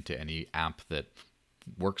that into any app that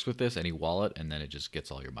works with this, any wallet, and then it just gets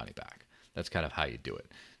all your money back. That's kind of how you do it.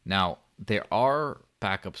 Now, there are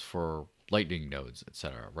backups for Lightning nodes,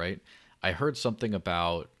 etc., right? I heard something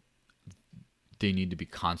about they need to be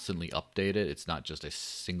constantly updated. It's not just a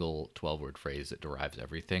single 12-word phrase that derives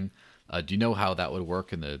everything. Do you know how that would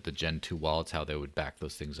work in the Gen 2 wallets, how they would back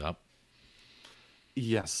those things up?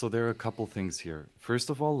 Yes, so there are a couple things here. First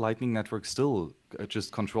of all, Lightning Network still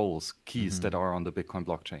just controls keys that are on the Bitcoin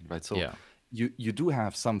blockchain, right? So Yeah. you do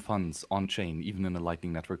have some funds on chain, even in a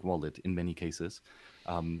Lightning Network wallet in many cases.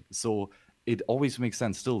 So it always makes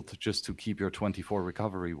sense still to just to keep your 24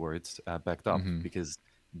 recovery words backed up, because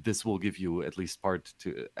this will give you at least part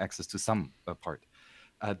to access to some part.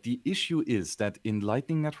 The issue is that in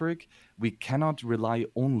Lightning Network, we cannot rely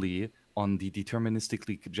only on the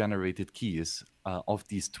deterministically generated keys of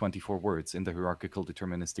these 24 words in the hierarchical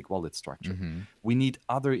deterministic wallet structure. We need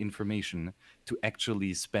other information to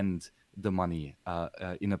actually spend the money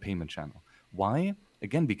in a payment channel. Why?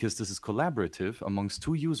 Again, because this is collaborative amongst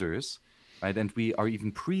two users, right? And we are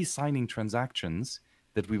even pre-signing transactions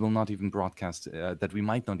that we will not even broadcast, that we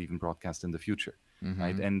might not even broadcast in the future,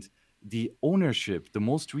 right? And the ownership, the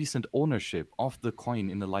most recent ownership of the coin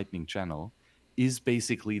in the Lightning channel is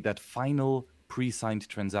basically that final pre-signed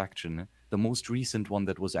transaction, the most recent one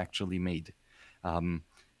that was actually made.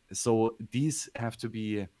 So these have to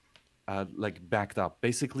be like backed up.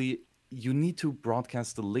 Basically, you need to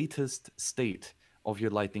broadcast the latest state of your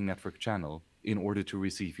Lightning Network channel in order to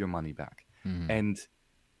receive your money back. And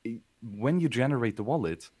when you generate the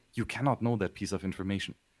wallet, you cannot know that piece of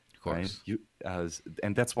information, Of right? course.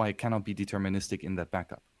 And that's why it cannot be deterministic in that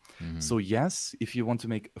backup. So yes, if you want to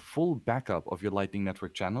make a full backup of your Lightning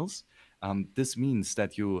Network channels, this means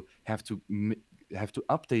that you have to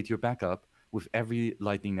update your backup with every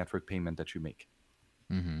Lightning Network payment that you make.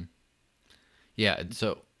 Yeah, and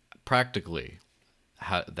so practically,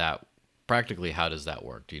 how that practically how does that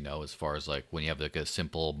work? Do you know, as far as like when you have like a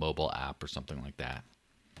simple mobile app or something like that?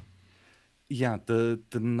 Yeah, the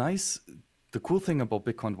cool thing about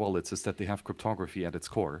Bitcoin wallets is that they have cryptography at its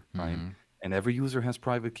core, right? And every user has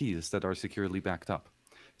private keys that are securely backed up.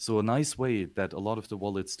 So a nice way that a lot of the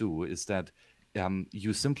wallets do is that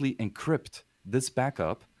you simply encrypt this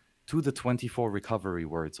backup to the 24 recovery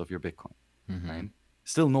words of your Bitcoin, right?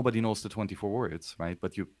 Still, nobody knows the 24 words, right?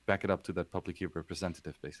 But you back it up to that public key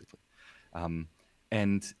representative, basically. Um,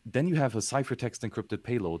 and then you have a ciphertext encrypted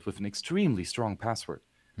payload with an extremely strong password,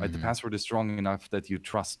 right? The password is strong enough that you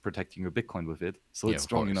trust protecting your Bitcoin with it. So Yeah, it's of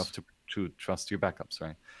strong enough course. to trust your backups,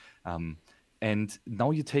 right? Um, and now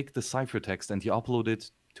you take the ciphertext and you upload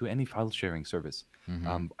it to any file sharing service.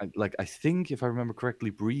 I think, if I remember correctly,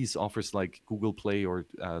 Breeze offers like Google Play or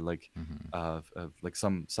like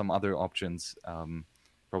some other options,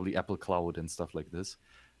 probably Apple Cloud and stuff like this,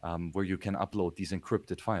 where you can upload these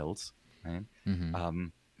encrypted files. Right?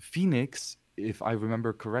 Phoenix, if I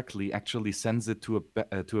remember correctly, actually sends it to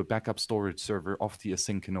a backup storage server of the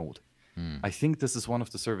async node. I think this is one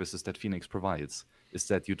of the services that Phoenix provides, is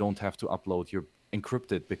that you don't have to upload your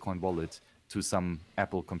encrypted Bitcoin wallet to some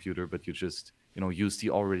Apple computer, but you just use the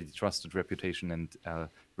already trusted reputation and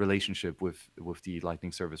relationship with the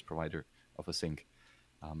Lightning service provider of Async.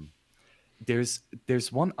 Um,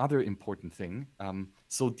 there's one other important thing.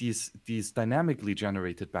 So these dynamically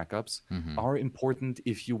generated backups are important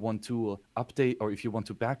if you want to update or if you want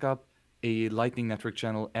to back up a Lightning Network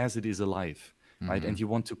channel as it is alive, right? And you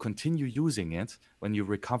want to continue using it when you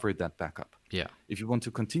recover that backup. Yeah. If you want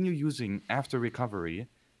to continue using after recovery,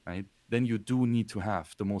 right, then you do need to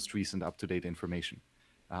have the most recent up-to-date information.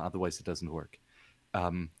 Otherwise, it doesn't work.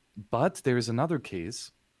 But there is another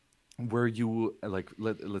case where you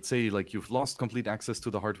let's say like you've lost complete access to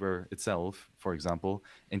the hardware itself, for example,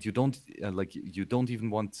 and you don't you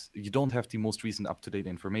don't have the most recent up-to-date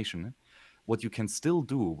information. What you can still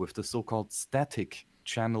do with the so-called static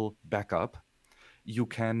channel backup, you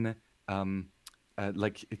can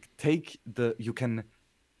like take the you can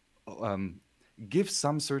um, give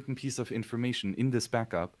some certain piece of information in this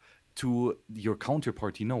backup to your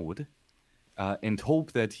counterparty node, and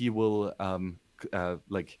hope that he will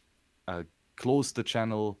uh, close the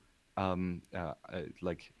channel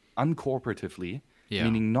like uncooperatively, Yeah.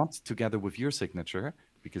 meaning not together with your signature,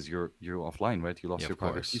 because you're offline, right? You lost Yeah, your of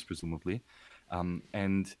private keys course. presumably,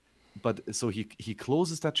 and but so he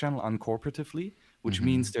closes that channel uncooperatively, which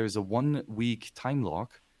means there's a 1 week time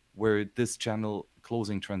lock where this channel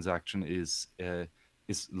closing transaction is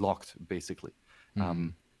is locked basically.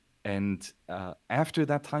 And after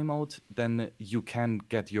that timeout, then you can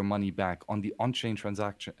get your money back on the on-chain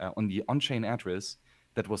transaction, on the on-chain address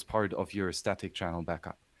that was part of your static channel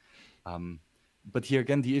backup. But here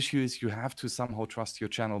again, the issue is you have to somehow trust your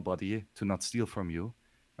channel buddy to not steal from you,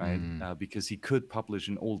 right? Because he could publish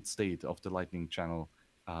an old state of the Lightning channel,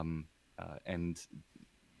 and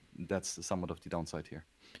that's somewhat of the downside here.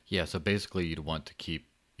 Yeah, so basically you'd want to keep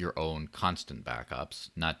your own constant backups,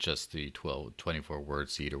 not just the 24 word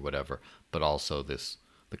seed or whatever, but also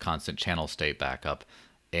the constant channel state backup.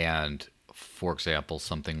 And for example,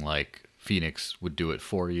 something like Phoenix would do it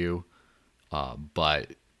for you,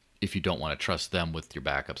 but if you don't want to trust them with your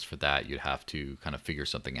backups for that, you'd have to kind of figure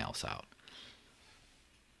something else out.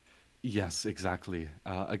 Yes, exactly.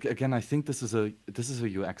 Again, I think this is a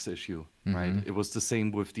UX issue, right? It was the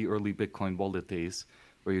same with the early Bitcoin wallet days,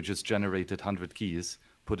 where you just generated 100 keys,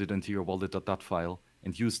 put it into your wallet.dat file,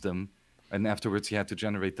 and used them, and afterwards you had to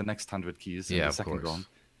generate the next 100 keys in Yeah, the of second course. round.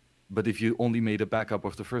 But if you only made a backup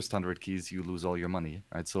of the first 100 keys, you lose all your money,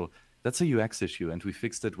 right? So that's a UX issue, and we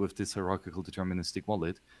fixed it with this hierarchical deterministic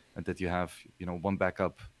wallet, and that you have, one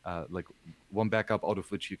backup, like one backup out of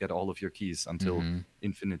which you get all of your keys until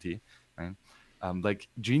infinity, right? Like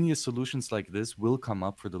genius solutions like this will come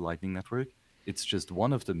up for the Lightning Network. It's just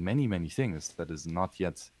one of the many, many things that is not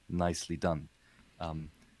yet nicely done.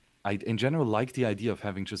 I, in general, like the idea of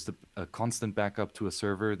having just a constant backup to a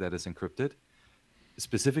server that is encrypted,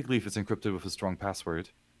 specifically if it's encrypted with a strong password.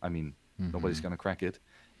 I mean, nobody's going to crack it.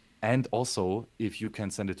 And also, if you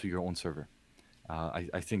can send it to your own server.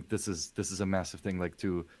 I think this is a massive thing, like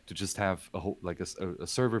to just have a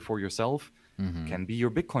server for yourself can be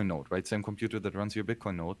your Bitcoin node, right? Same computer that runs your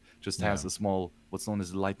Bitcoin node just has a small, what's known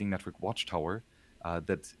as the Lightning Network watchtower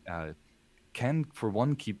that can, for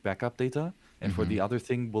one, keep backup data, and for the other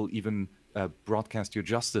thing, will even broadcast your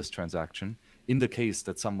justice transaction in the case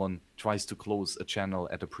that someone tries to close a channel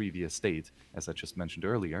at a previous state, as I just mentioned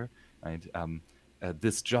earlier, right?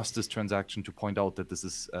 This justice transaction to point out that this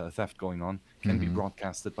is theft going on can be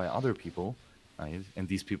broadcasted by other people, right? And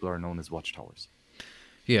these people are known as watchtowers.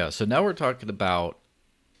 Yeah, so now we're talking about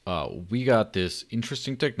we got this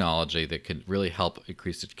interesting technology that can really help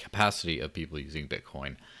increase the capacity of people using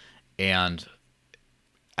Bitcoin. And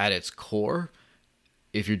at its core,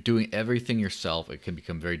 if you're doing everything yourself, it can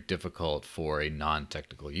become very difficult for a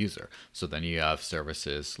non-technical user. So then you have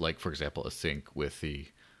services like, for example, Async with the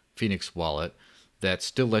Phoenix wallet that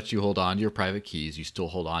still lets you hold on to your private keys. You still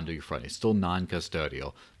hold on to your front. It's still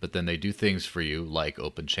non-custodial, but then they do things for you like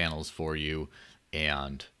open channels for you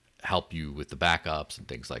and help you with the backups and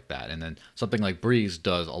things like that. And then something like Breeze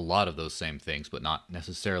does a lot of those same things, but not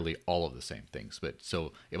necessarily all of the same things. But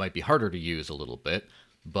so it might be harder to use a little bit,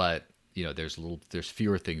 but there's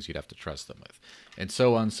fewer things you'd have to trust them with, and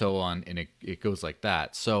so on, and it goes like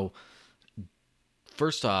that. So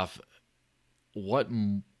first off, what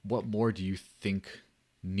more do you think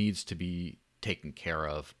needs to be taken care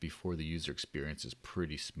of before the user experience is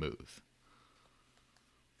pretty smooth?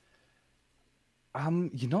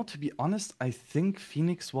 To be honest, I think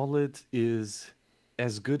Phoenix Wallet is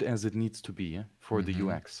as good as it needs to be for the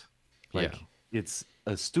UX. Like, it's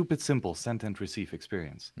a stupid simple send and receive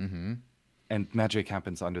experience. And magic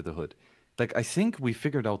happens under the hood. Like, I think we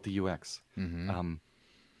figured out the UX.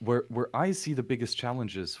 Where I see the biggest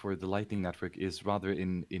challenges for the Lightning Network is rather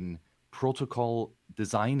in protocol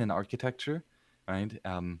design and architecture, right?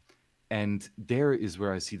 And there is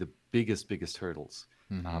where I see the biggest hurdles.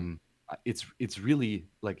 It's really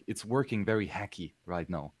like it's working very hacky right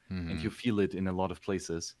now, and you feel it in a lot of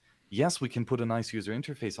places. Yes, we can put a nice user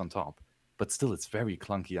interface on top, but still it's very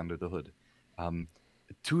clunky under the hood.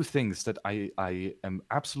 Two things that I am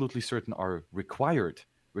absolutely certain are required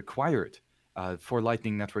for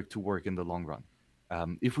Lightning Network to work in the long run.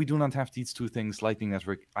 If we do not have these two things, Lightning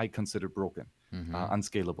Network I consider broken,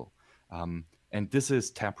 unscalable. And this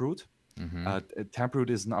is Taproot. Taproot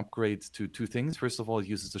is an upgrade to two things. First of all, it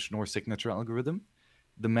uses the Schnorr signature algorithm.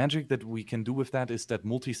 The magic that we can do with that is that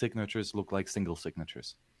multi-signatures look like single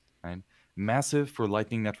signatures, right? Massive for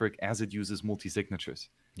Lightning Network as it uses multi-signatures.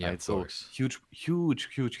 Yeah, right? of So course.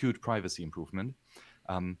 huge privacy improvement.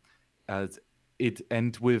 And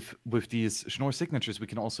with these Schnorr signatures, we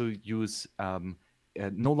can also use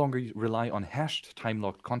no longer rely on hashed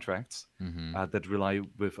time-locked contracts that rely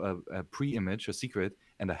with a pre-image, a secret,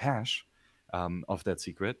 and a hash of that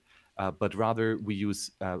secret. But rather we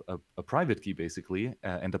use a private key, basically,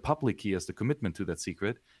 and a public key as the commitment to that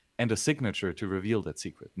secret, and a signature to reveal that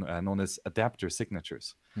secret, known as adapter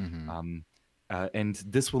signatures. And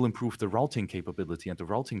this will improve the routing capability and the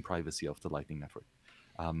routing privacy of the Lightning Network.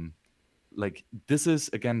 like this is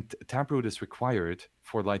again, Taproot is required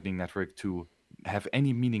for Lightning Network to have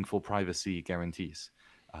any meaningful privacy guarantees.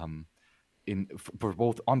 Um, for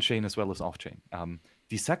both on-chain as well as off-chain.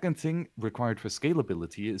 The second thing required for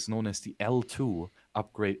scalability is known as the L2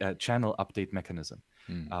 upgrade channel update mechanism.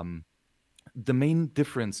 The main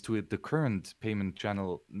difference to the current payment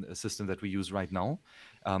channel system that we use right now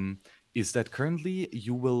is that currently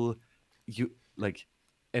you like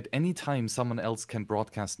at any time someone else can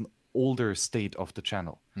broadcast an older state of the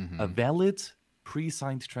channel, a valid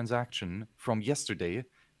pre-signed transaction from yesterday,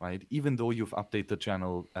 right? Even though you've updated the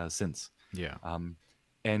channel since. Yeah.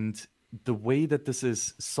 And the way that this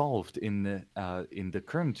is solved in the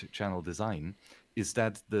current channel design is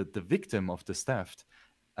that the victim of this theft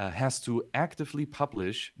has to actively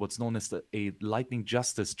publish what's known as a Lightning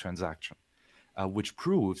Justice transaction, which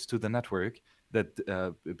proves to the network that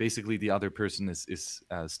basically the other person is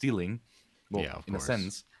stealing, well, Yeah, of in a course.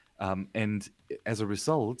 sense. And as a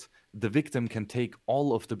result, the victim can take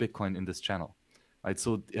all of the Bitcoin in this channel. Right,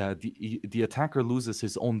 so the attacker loses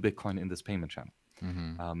his own Bitcoin in this payment channel.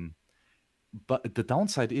 But the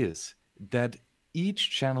downside is that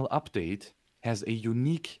each channel update has a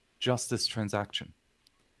unique justice transaction,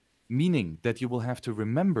 meaning that you will have to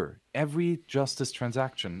remember every justice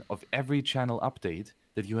transaction of every channel update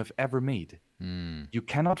that you have ever made. You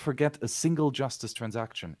cannot forget a single justice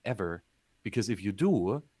transaction ever, because if you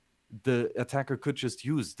do, the attacker could just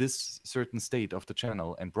use this certain state of the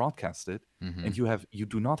channel and broadcast it, and you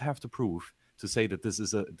do not have to prove to say that this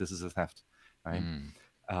is a theft, right?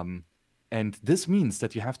 And this means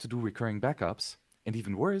that you have to do recurring backups, and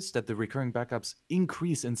even worse, that the recurring backups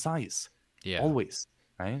increase in size always,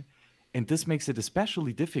 right? And this makes it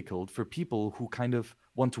especially difficult for people who kind of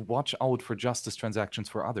want to watch out for justice transactions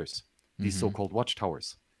for others, these so-called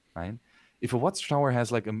watchtowers, right? If a watchtower has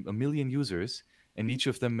like a million users, and each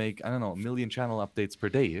of them make, I don't know, 1 million channel updates per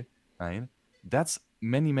day, right? That's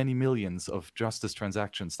many, many millions of justice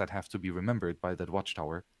transactions that have to be remembered by that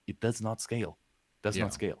watchtower. It does not scale.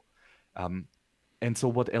 And so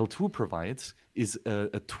what L2 provides is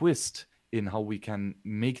a twist in how we can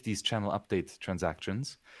make these channel update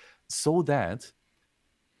transactions so that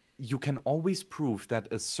you can always prove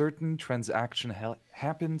that a certain transaction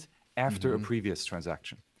happened after a previous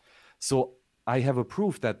transaction. So I have a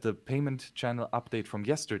proof that the payment channel update from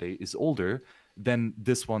yesterday is older than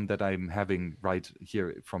this one that I'm having right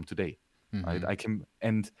here from today. Right?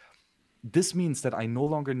 And this means that I no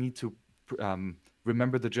longer need to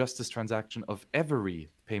remember the justice transaction of every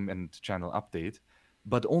payment channel update,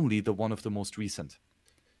 but only the one of the most recent.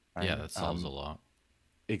 Right? Yeah, that solves a lot.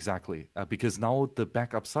 Exactly, because now the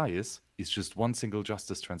backup size is just one single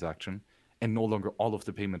justice transaction, and no longer all of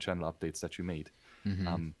the payment channel updates that you made.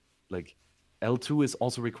 Like L2 is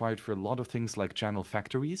also required for a lot of things like channel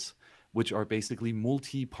factories, which are basically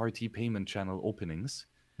multi-party payment channel openings.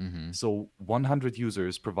 So 100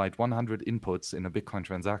 users provide 100 inputs in a Bitcoin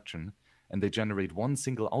transaction, and they generate one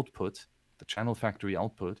single output, the channel factory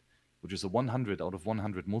output, which is a 100 out of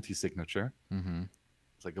 100 multi-signature.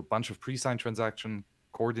 It's like a bunch of pre-signed transaction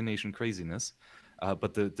coordination craziness.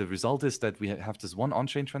 But the result is that we have this one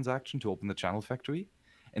on-chain transaction to open the channel factory.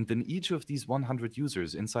 And then each of these 100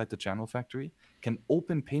 users inside the channel factory can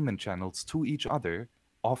open payment channels to each other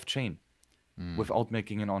off-chain without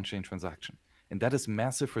making an on-chain transaction. And that is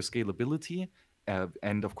massive for scalability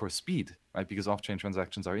and, of course, speed, right? Because off-chain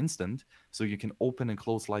transactions are instant. So you can open and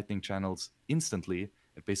close Lightning channels instantly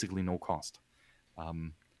at basically no cost.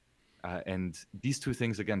 And these two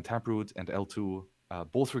things, again, Taproot and L2,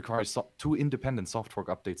 both require two independent soft fork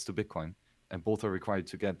updates to Bitcoin, and both are required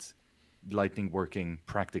to get Lightning working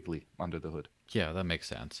practically under the hood. Yeah, that makes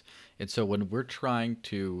sense. And so when we're trying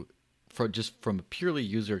to, just from a purely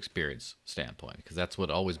user experience standpoint, because that's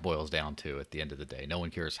what it always boils down to at the end of the day. No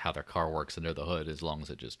one cares how their car works under the hood as long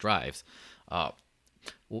as it just drives.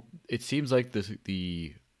 Well, it seems like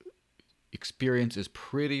the experience is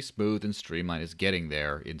pretty smooth and streamlined. It's getting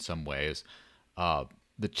there in some ways.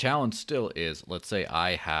 The challenge still is, let's say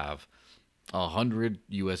I have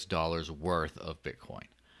 $100 worth of Bitcoin,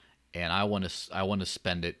 and I want to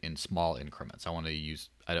spend it in small increments. I want to use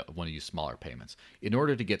smaller payments. In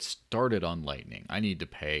order to get started on Lightning, I need to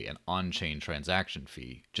pay an on-chain transaction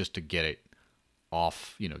fee just to get it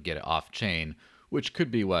off, get it off chain, which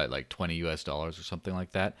could be like $20 or something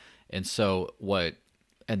like that. And so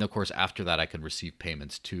and of course after that I can receive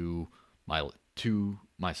payments to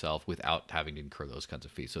myself without having to incur those kinds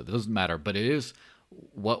of fees. So it doesn't matter, but it is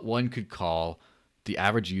what one could call, the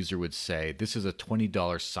average user would say, this is a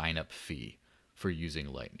 $20 sign up fee for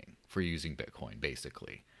using Lightning, for using Bitcoin,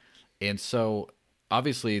 basically. And so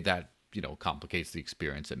obviously that complicates the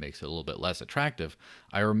experience. It makes it a little bit less attractive.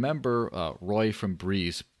 I remember Roy from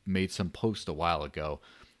Breeze made some post a while ago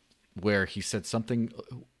where he said something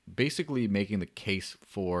basically making the case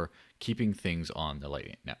for keeping things on the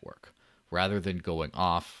Lightning Network rather than going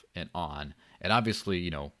off and on. And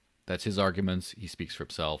obviously, that's his arguments. He speaks for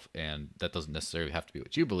himself, and that doesn't necessarily have to be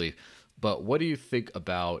what you believe. But what do you think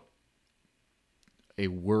about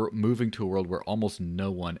we're moving to a world where almost no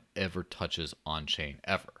one ever touches on chain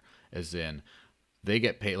ever? As in, they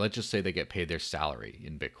get paid, let's just say they get paid their salary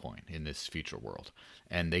in Bitcoin in this future world,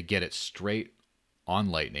 and they get it straight on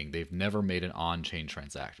Lightning. They've never made an on-chain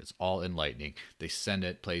transaction. It's all in Lightning. They send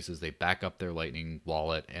it places. They back up their Lightning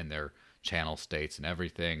wallet and their channel states and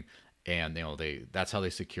everything, and that's how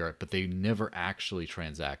they secure it. But they never actually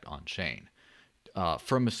transact on chain.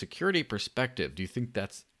 From a security perspective, do you think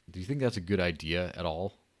that's a good idea at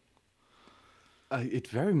all? It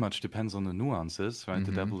very much depends on the nuances, right?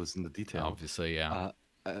 The devil is in the detail. Obviously, yeah.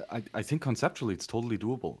 I think conceptually it's totally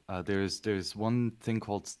doable. There's one thing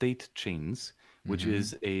called state chains, which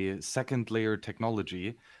is a second layer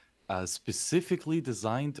technology specifically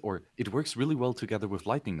designed, or it works really well together with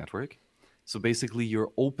Lightning Network. So basically,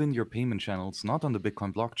 you open your payment channels not on the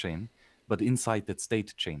Bitcoin blockchain, but inside that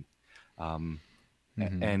state chain.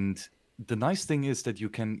 And the nice thing is that you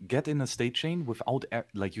can get in a state chain without,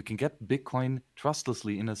 you can get Bitcoin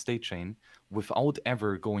trustlessly in a state chain without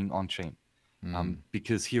ever going on chain.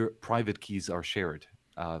 Because here private keys are shared.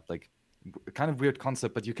 Kind of weird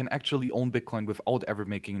concept, but you can actually own Bitcoin without ever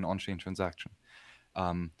making an on-chain transaction.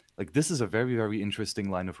 This is a very, very interesting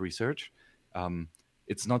line of research.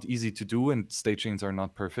 It's not easy to do, and state chains are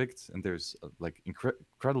not perfect. And there's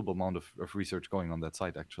incredible amount of research going on that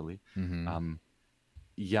side, actually.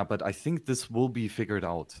 Yeah, but I think this will be figured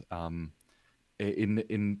out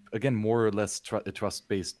in again, more or less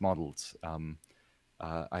trust-based models.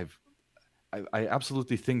 I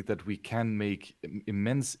absolutely think that we can make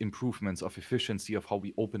immense improvements of efficiency of how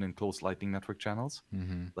we open and close Lightning Network channels.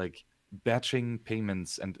 Like batching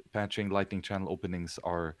payments and batching Lightning channel openings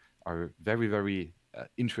are very, very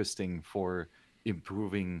interesting for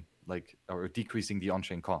improving or decreasing the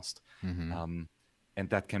on-chain cost. And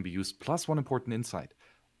that can be used. Plus, one important insight: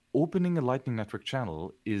 opening a Lightning Network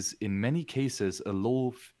channel is in many cases a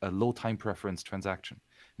low time preference transaction,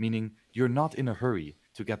 meaning you're not in a hurry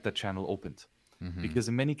to get that channel opened, because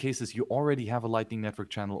in many cases you already have a Lightning Network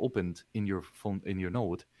channel opened in your phone, in your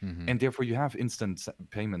node, and therefore you have instant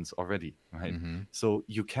payments already, right? So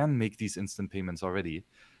you can make these instant payments already.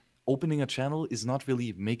 Opening a channel is not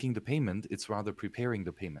really making the payment; it's rather preparing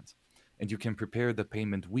the payment, and you can prepare the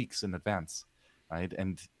payment weeks in advance. Right?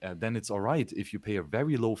 And then it's all right if you pay a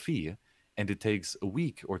very low fee and it takes a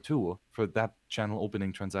week or two for that channel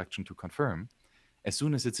opening transaction to confirm. As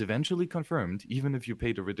soon as it's eventually confirmed, even if you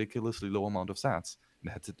paid a ridiculously low amount of sats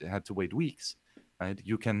and had to wait weeks, right,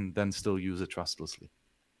 you can then still use it trustlessly.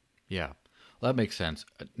 Yeah, well, that makes sense.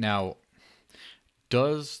 Now,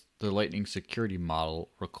 does the Lightning security model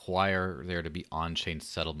require there to be on-chain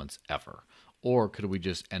settlements ever? Or could we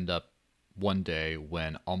just end up one day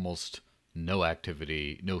when almost no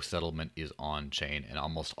activity, no settlement is on chain, and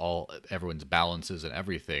almost everyone's balances and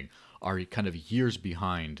everything are kind of years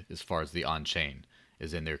behind as far as the on chain,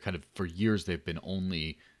 as in they're kind of, for years they've been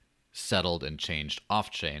only settled and changed off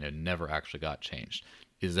chain and never actually got changed.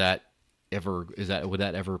 Would that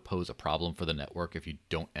ever pose a problem for the network if you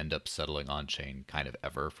don't end up settling on chain kind of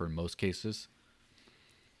ever for most cases?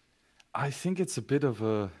 I think it's a bit of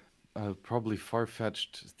a probably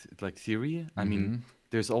far-fetched theory. I mean,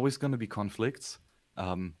 there's always going to be conflicts.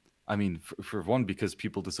 I mean, for one, because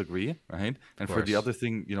people disagree, right? And for the other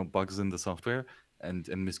thing, bugs in the software and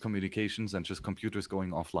miscommunications and just computers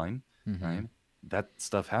going offline, right? That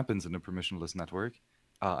stuff happens in a permissionless network.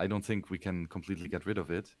 I don't think we can completely get rid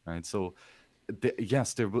of it, right? So,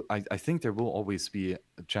 yes, there will. I think there will always be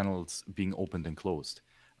channels being opened and closed.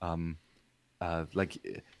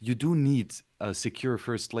 You do need a secure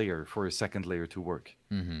first layer for a second layer to work.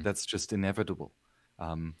 That's just inevitable.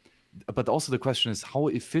 But also the question is, how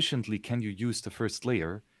efficiently can you use the first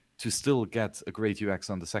layer to still get a great UX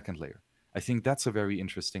on the second layer? I think that's a very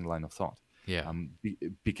interesting line of thought. Yeah.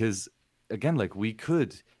 Because again, we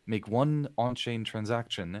could make one on-chain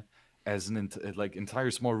transaction as an entire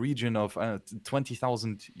small region of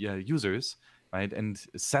 20,000 users, right? And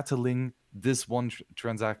settling this one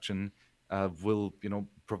transaction will,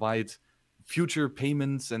 provide future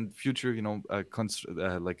payments and future,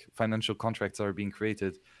 financial contracts are being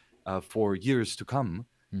created for years to come,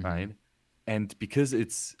 right? And because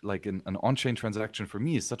it's an on-chain transaction for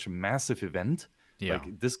me is such a massive event, Yeah.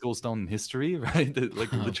 Like this goes down in history, right?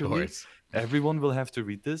 Like Of literally, course. everyone will have to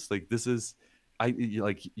read this. Like this is,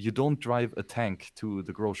 like you don't drive a tank to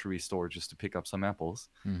the grocery store just to pick up some apples,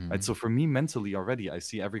 right? Hmm. So for me, mentally already, I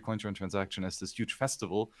see every CoinJoin transaction as this huge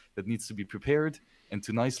festival that needs to be prepared and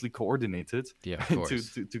to nicely coordinate it, Yeah, of right? to,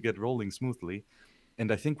 course. to to get rolling smoothly.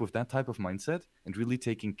 And I think with that type of mindset and really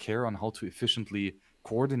taking care on how to efficiently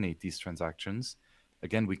coordinate these transactions,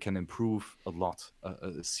 again, we can improve a lot,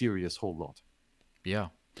 a serious whole lot. Yeah,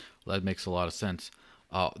 well, that makes a lot of sense.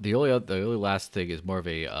 The only last thing is more of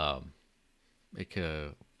a like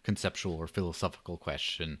a conceptual or philosophical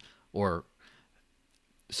question. Or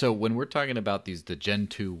so when we're talking about the Gen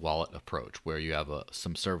two wallet approach, where you have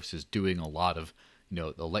some services doing a lot of,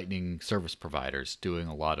 the Lightning service providers doing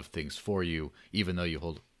a lot of things for you, even though you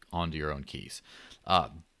hold onto your own keys. Uh,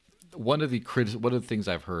 one of the things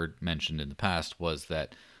I've heard mentioned in the past was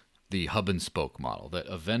that the hub and spoke model, that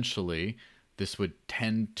eventually this would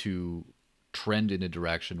tend to trend in a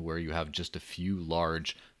direction where you have just a few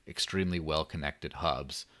large, extremely well connected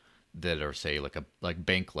hubs that are, say, like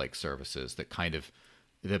bank like services that kind of,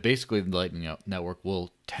 that basically the Lightning Network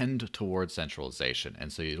will tend towards centralization,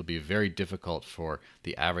 and so it'll be very difficult for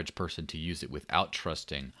the average person to use it without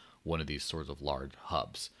trusting one of these sorts of large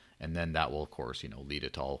hubs. And then that will, of course, lead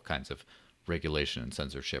it to all kinds of regulation and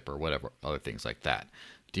censorship or whatever other things like that.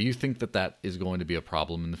 Do you think that that is going to be a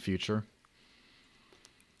problem in the future?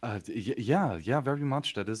 Yeah, yeah, very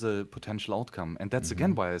much. That is a potential outcome. And that's Mm-hmm.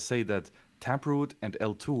 again why I say that Taproot and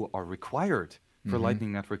L2 are required for Mm-hmm.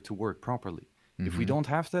 Lightning Network to work properly. If we Mm-hmm. don't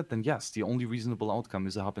have that, then yes, the only reasonable outcome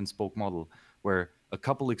is a hub and spoke model where a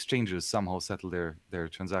couple exchanges somehow settle their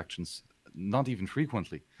transactions, not even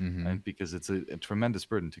frequently, Mm-hmm. right? Because it's a tremendous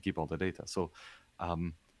burden to keep all the data. So,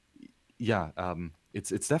 um, yeah,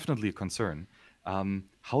 it's definitely a concern.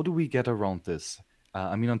 How do we get around this?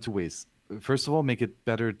 I mean, on two ways. First of all, make it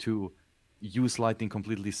better to use Lightning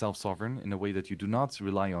completely self-sovereign in a way that you do not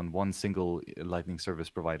rely on one single Lightning service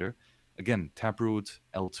provider. Again, Taproot,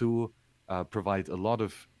 L2 provide a lot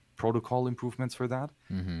of protocol improvements for that,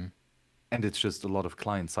 Mm-hmm. and it's just a lot of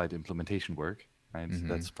client-side implementation work, right? Mm-hmm.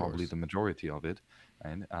 That's Of probably course. the majority of it,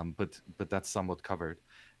 right? But that's somewhat covered.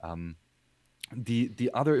 Um, the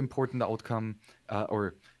other important outcome,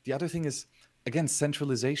 or the other thing is, again,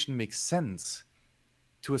 centralization makes sense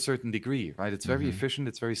to a certain degree, right? It's very Mm-hmm. efficient,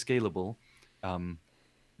 it's very scalable. um,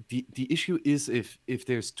 the issue is if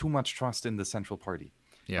there's too much trust in the central party,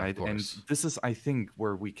 Yeah, of right? And course. this is, I think,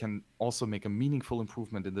 where we can also make a meaningful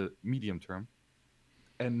improvement in the medium term,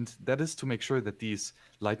 and that is to make sure that these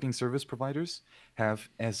Lightning service providers have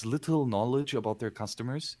as little knowledge about their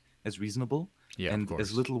customers as reasonable, Yeah, of and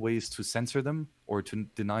as course. little ways to censor them or to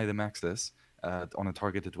deny them access on a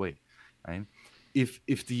targeted way, right? If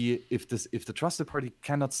the trusted party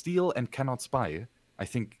cannot steal and cannot spy, I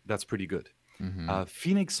think that's pretty good. Mm-hmm.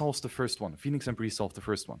 Phoenix solves the first one. Phoenix and Breeze solved the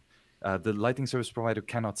first one. The Lightning service provider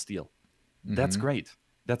cannot steal. That's Mm-hmm. great.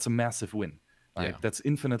 That's a massive win, right? Yeah, That's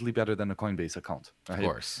infinitely better than a Coinbase account, of right?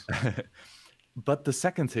 course. But the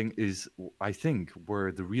second thing is, I think,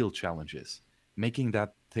 where the real challenge is making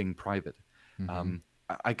that thing private. Mm-hmm.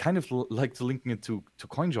 I kind of like to link it to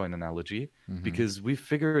CoinJoin analogy, Mm-hmm. because we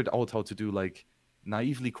figured out how to do like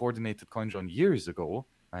naively coordinated CoinJoin years ago,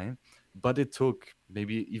 right? But it took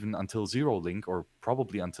maybe even until Zero Link, or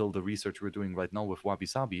probably until the research we're doing right now with Wabi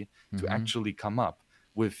Sabi, to Mm-hmm. actually come up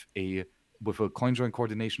with a CoinJoin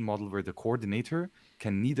coordination model where the coordinator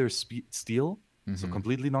can neither steal, so Mm-hmm.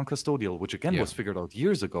 completely non-custodial, which again Yeah. was figured out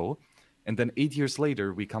years ago, and then 8 years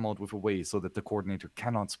later we come out with a way so that the coordinator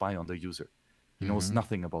cannot spy on the user. He knows Mm-hmm.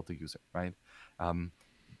 nothing about the user, right? Um,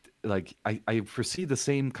 like I foresee the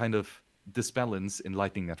same kind of disbalance in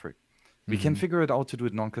Lightning Network. We can Mm-hmm. figure it out to do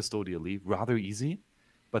it non-custodially, rather easy,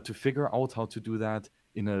 but to figure out how to do that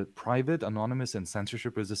in a private, anonymous, and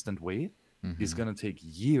censorship-resistant way is Mm-hmm. going to take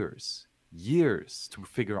years, years to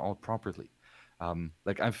figure out properly.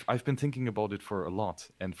 Like I've been thinking about it for a lot.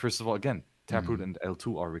 And first of all, again, Taproot Mm-hmm. and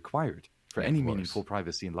L2 are required for Yeah, of any course. meaningful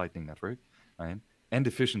privacy in Lightning Network, right? And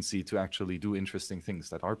efficiency to actually do interesting things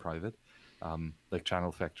that are private, like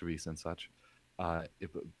channel factories and such.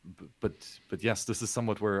 But yes, this is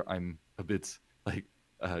somewhat where I'm a bit like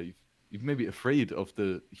uh, maybe afraid of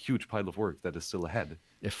the huge pile of work that is still ahead.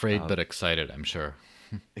 Afraid Uh, but excited, I'm sure.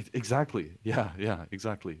 exactly, yeah, yeah,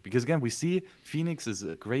 exactly. Because again, we see Phoenix is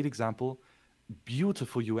a great example,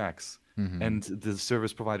 beautiful UX, Mm-hmm. and the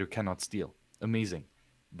service provider cannot steal. Amazing,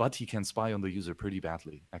 but he can spy on the user pretty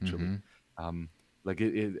badly, actually. Mm-hmm. Um,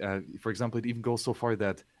 for example, it even goes so far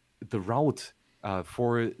that the route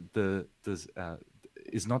for the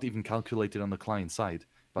is not even calculated on the client side.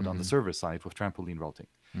 but on the server side with trampoline routing.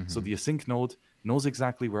 So the async node knows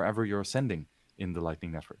exactly wherever you're sending in the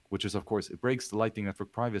Lightning Network, which is, of course, it breaks the Lightning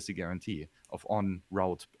Network privacy guarantee of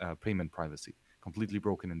on-route payment privacy, completely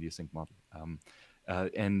broken in the async model.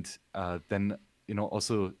 Then,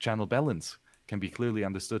 also channel balance can be clearly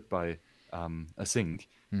understood by async.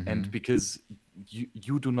 And because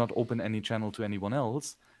you do not open any channel to anyone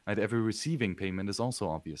else, right, every receiving payment is also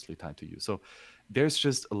obviously tied to you. So there's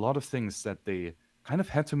just a lot of things that they kind of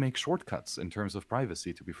had to make shortcuts in terms of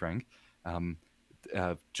privacy, to be frank,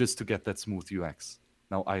 just to get that smooth UX.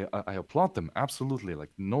 Now, I applaud them, absolutely.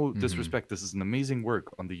 Like, no disrespect. This is an amazing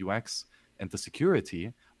work on the UX and the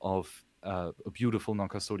security of a beautiful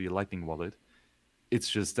non-custodial Lightning wallet. It's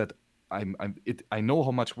just that I know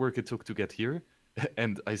how much work it took to get here,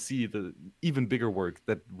 and I see the even bigger work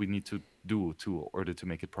that we need to do in order to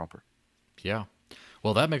make it proper. Yeah.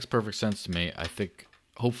 Well, that makes perfect sense to me. I think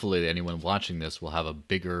hopefully anyone watching this will have a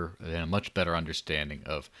bigger and a much better understanding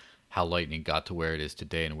of how Lightning got to where it is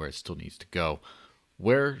today and where it still needs to go.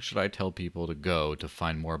 Where should I tell people to go to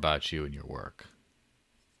find more about you and your work?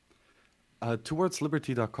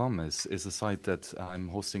 Towardsliberty.com is a site that I'm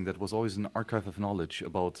hosting that was always an archive of knowledge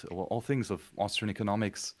about all things of Austrian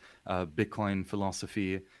economics, Bitcoin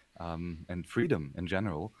philosophy, and freedom in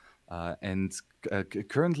general.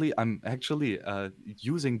 Currently, I'm actually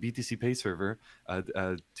using BTC Pay Server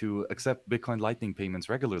to accept Bitcoin Lightning payments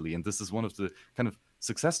regularly. And this is one of the kind of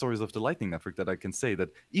success stories of the Lightning Network that I can say that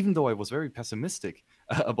even though I was very pessimistic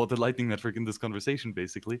about the Lightning Network in this conversation,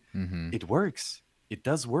 basically, it works. It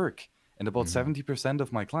does work. And about 70%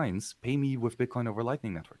 of my clients pay me with Bitcoin over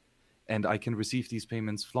Lightning Network. And I can receive these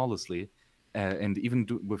payments flawlessly and even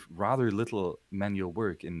with rather little manual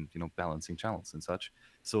work in balancing channels and such.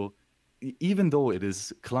 So even though it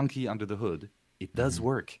is clunky under the hood, it does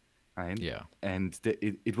work, right? Yeah. And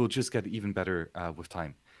it will just get even better with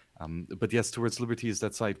time. But yes, Towards Liberty is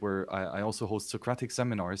that site where I also host Socratic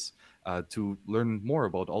seminars to learn more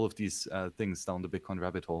about all of these things down the Bitcoin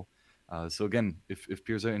rabbit hole. So again, if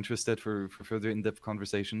peers are interested for further in-depth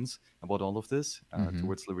conversations about all of this,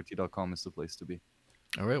 towardsliberty.com is the place to be.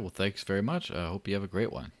 All right. Well, thanks very much. I hope you have a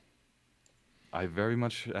great one. I very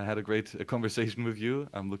much had a great conversation with you.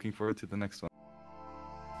 I'm looking forward to the next one.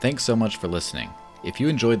 Thanks so much for listening. If you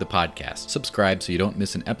enjoyed the podcast, subscribe so you don't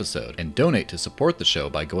miss an episode, and donate to support the show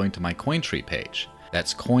by going to my CoinTree page.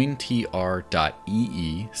 That's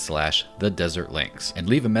cointr.ee/thedesertlinks, and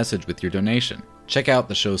leave a message with your donation. Check out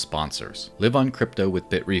the show's sponsors. Live on crypto with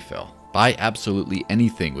BitRefill. Buy absolutely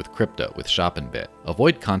anything with crypto with Shop'nBit.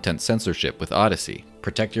 Avoid content censorship with Odyssey.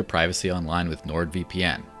 Protect your privacy online with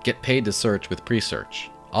NordVPN. Get paid to search with Presearch.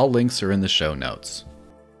 All links are in the show notes.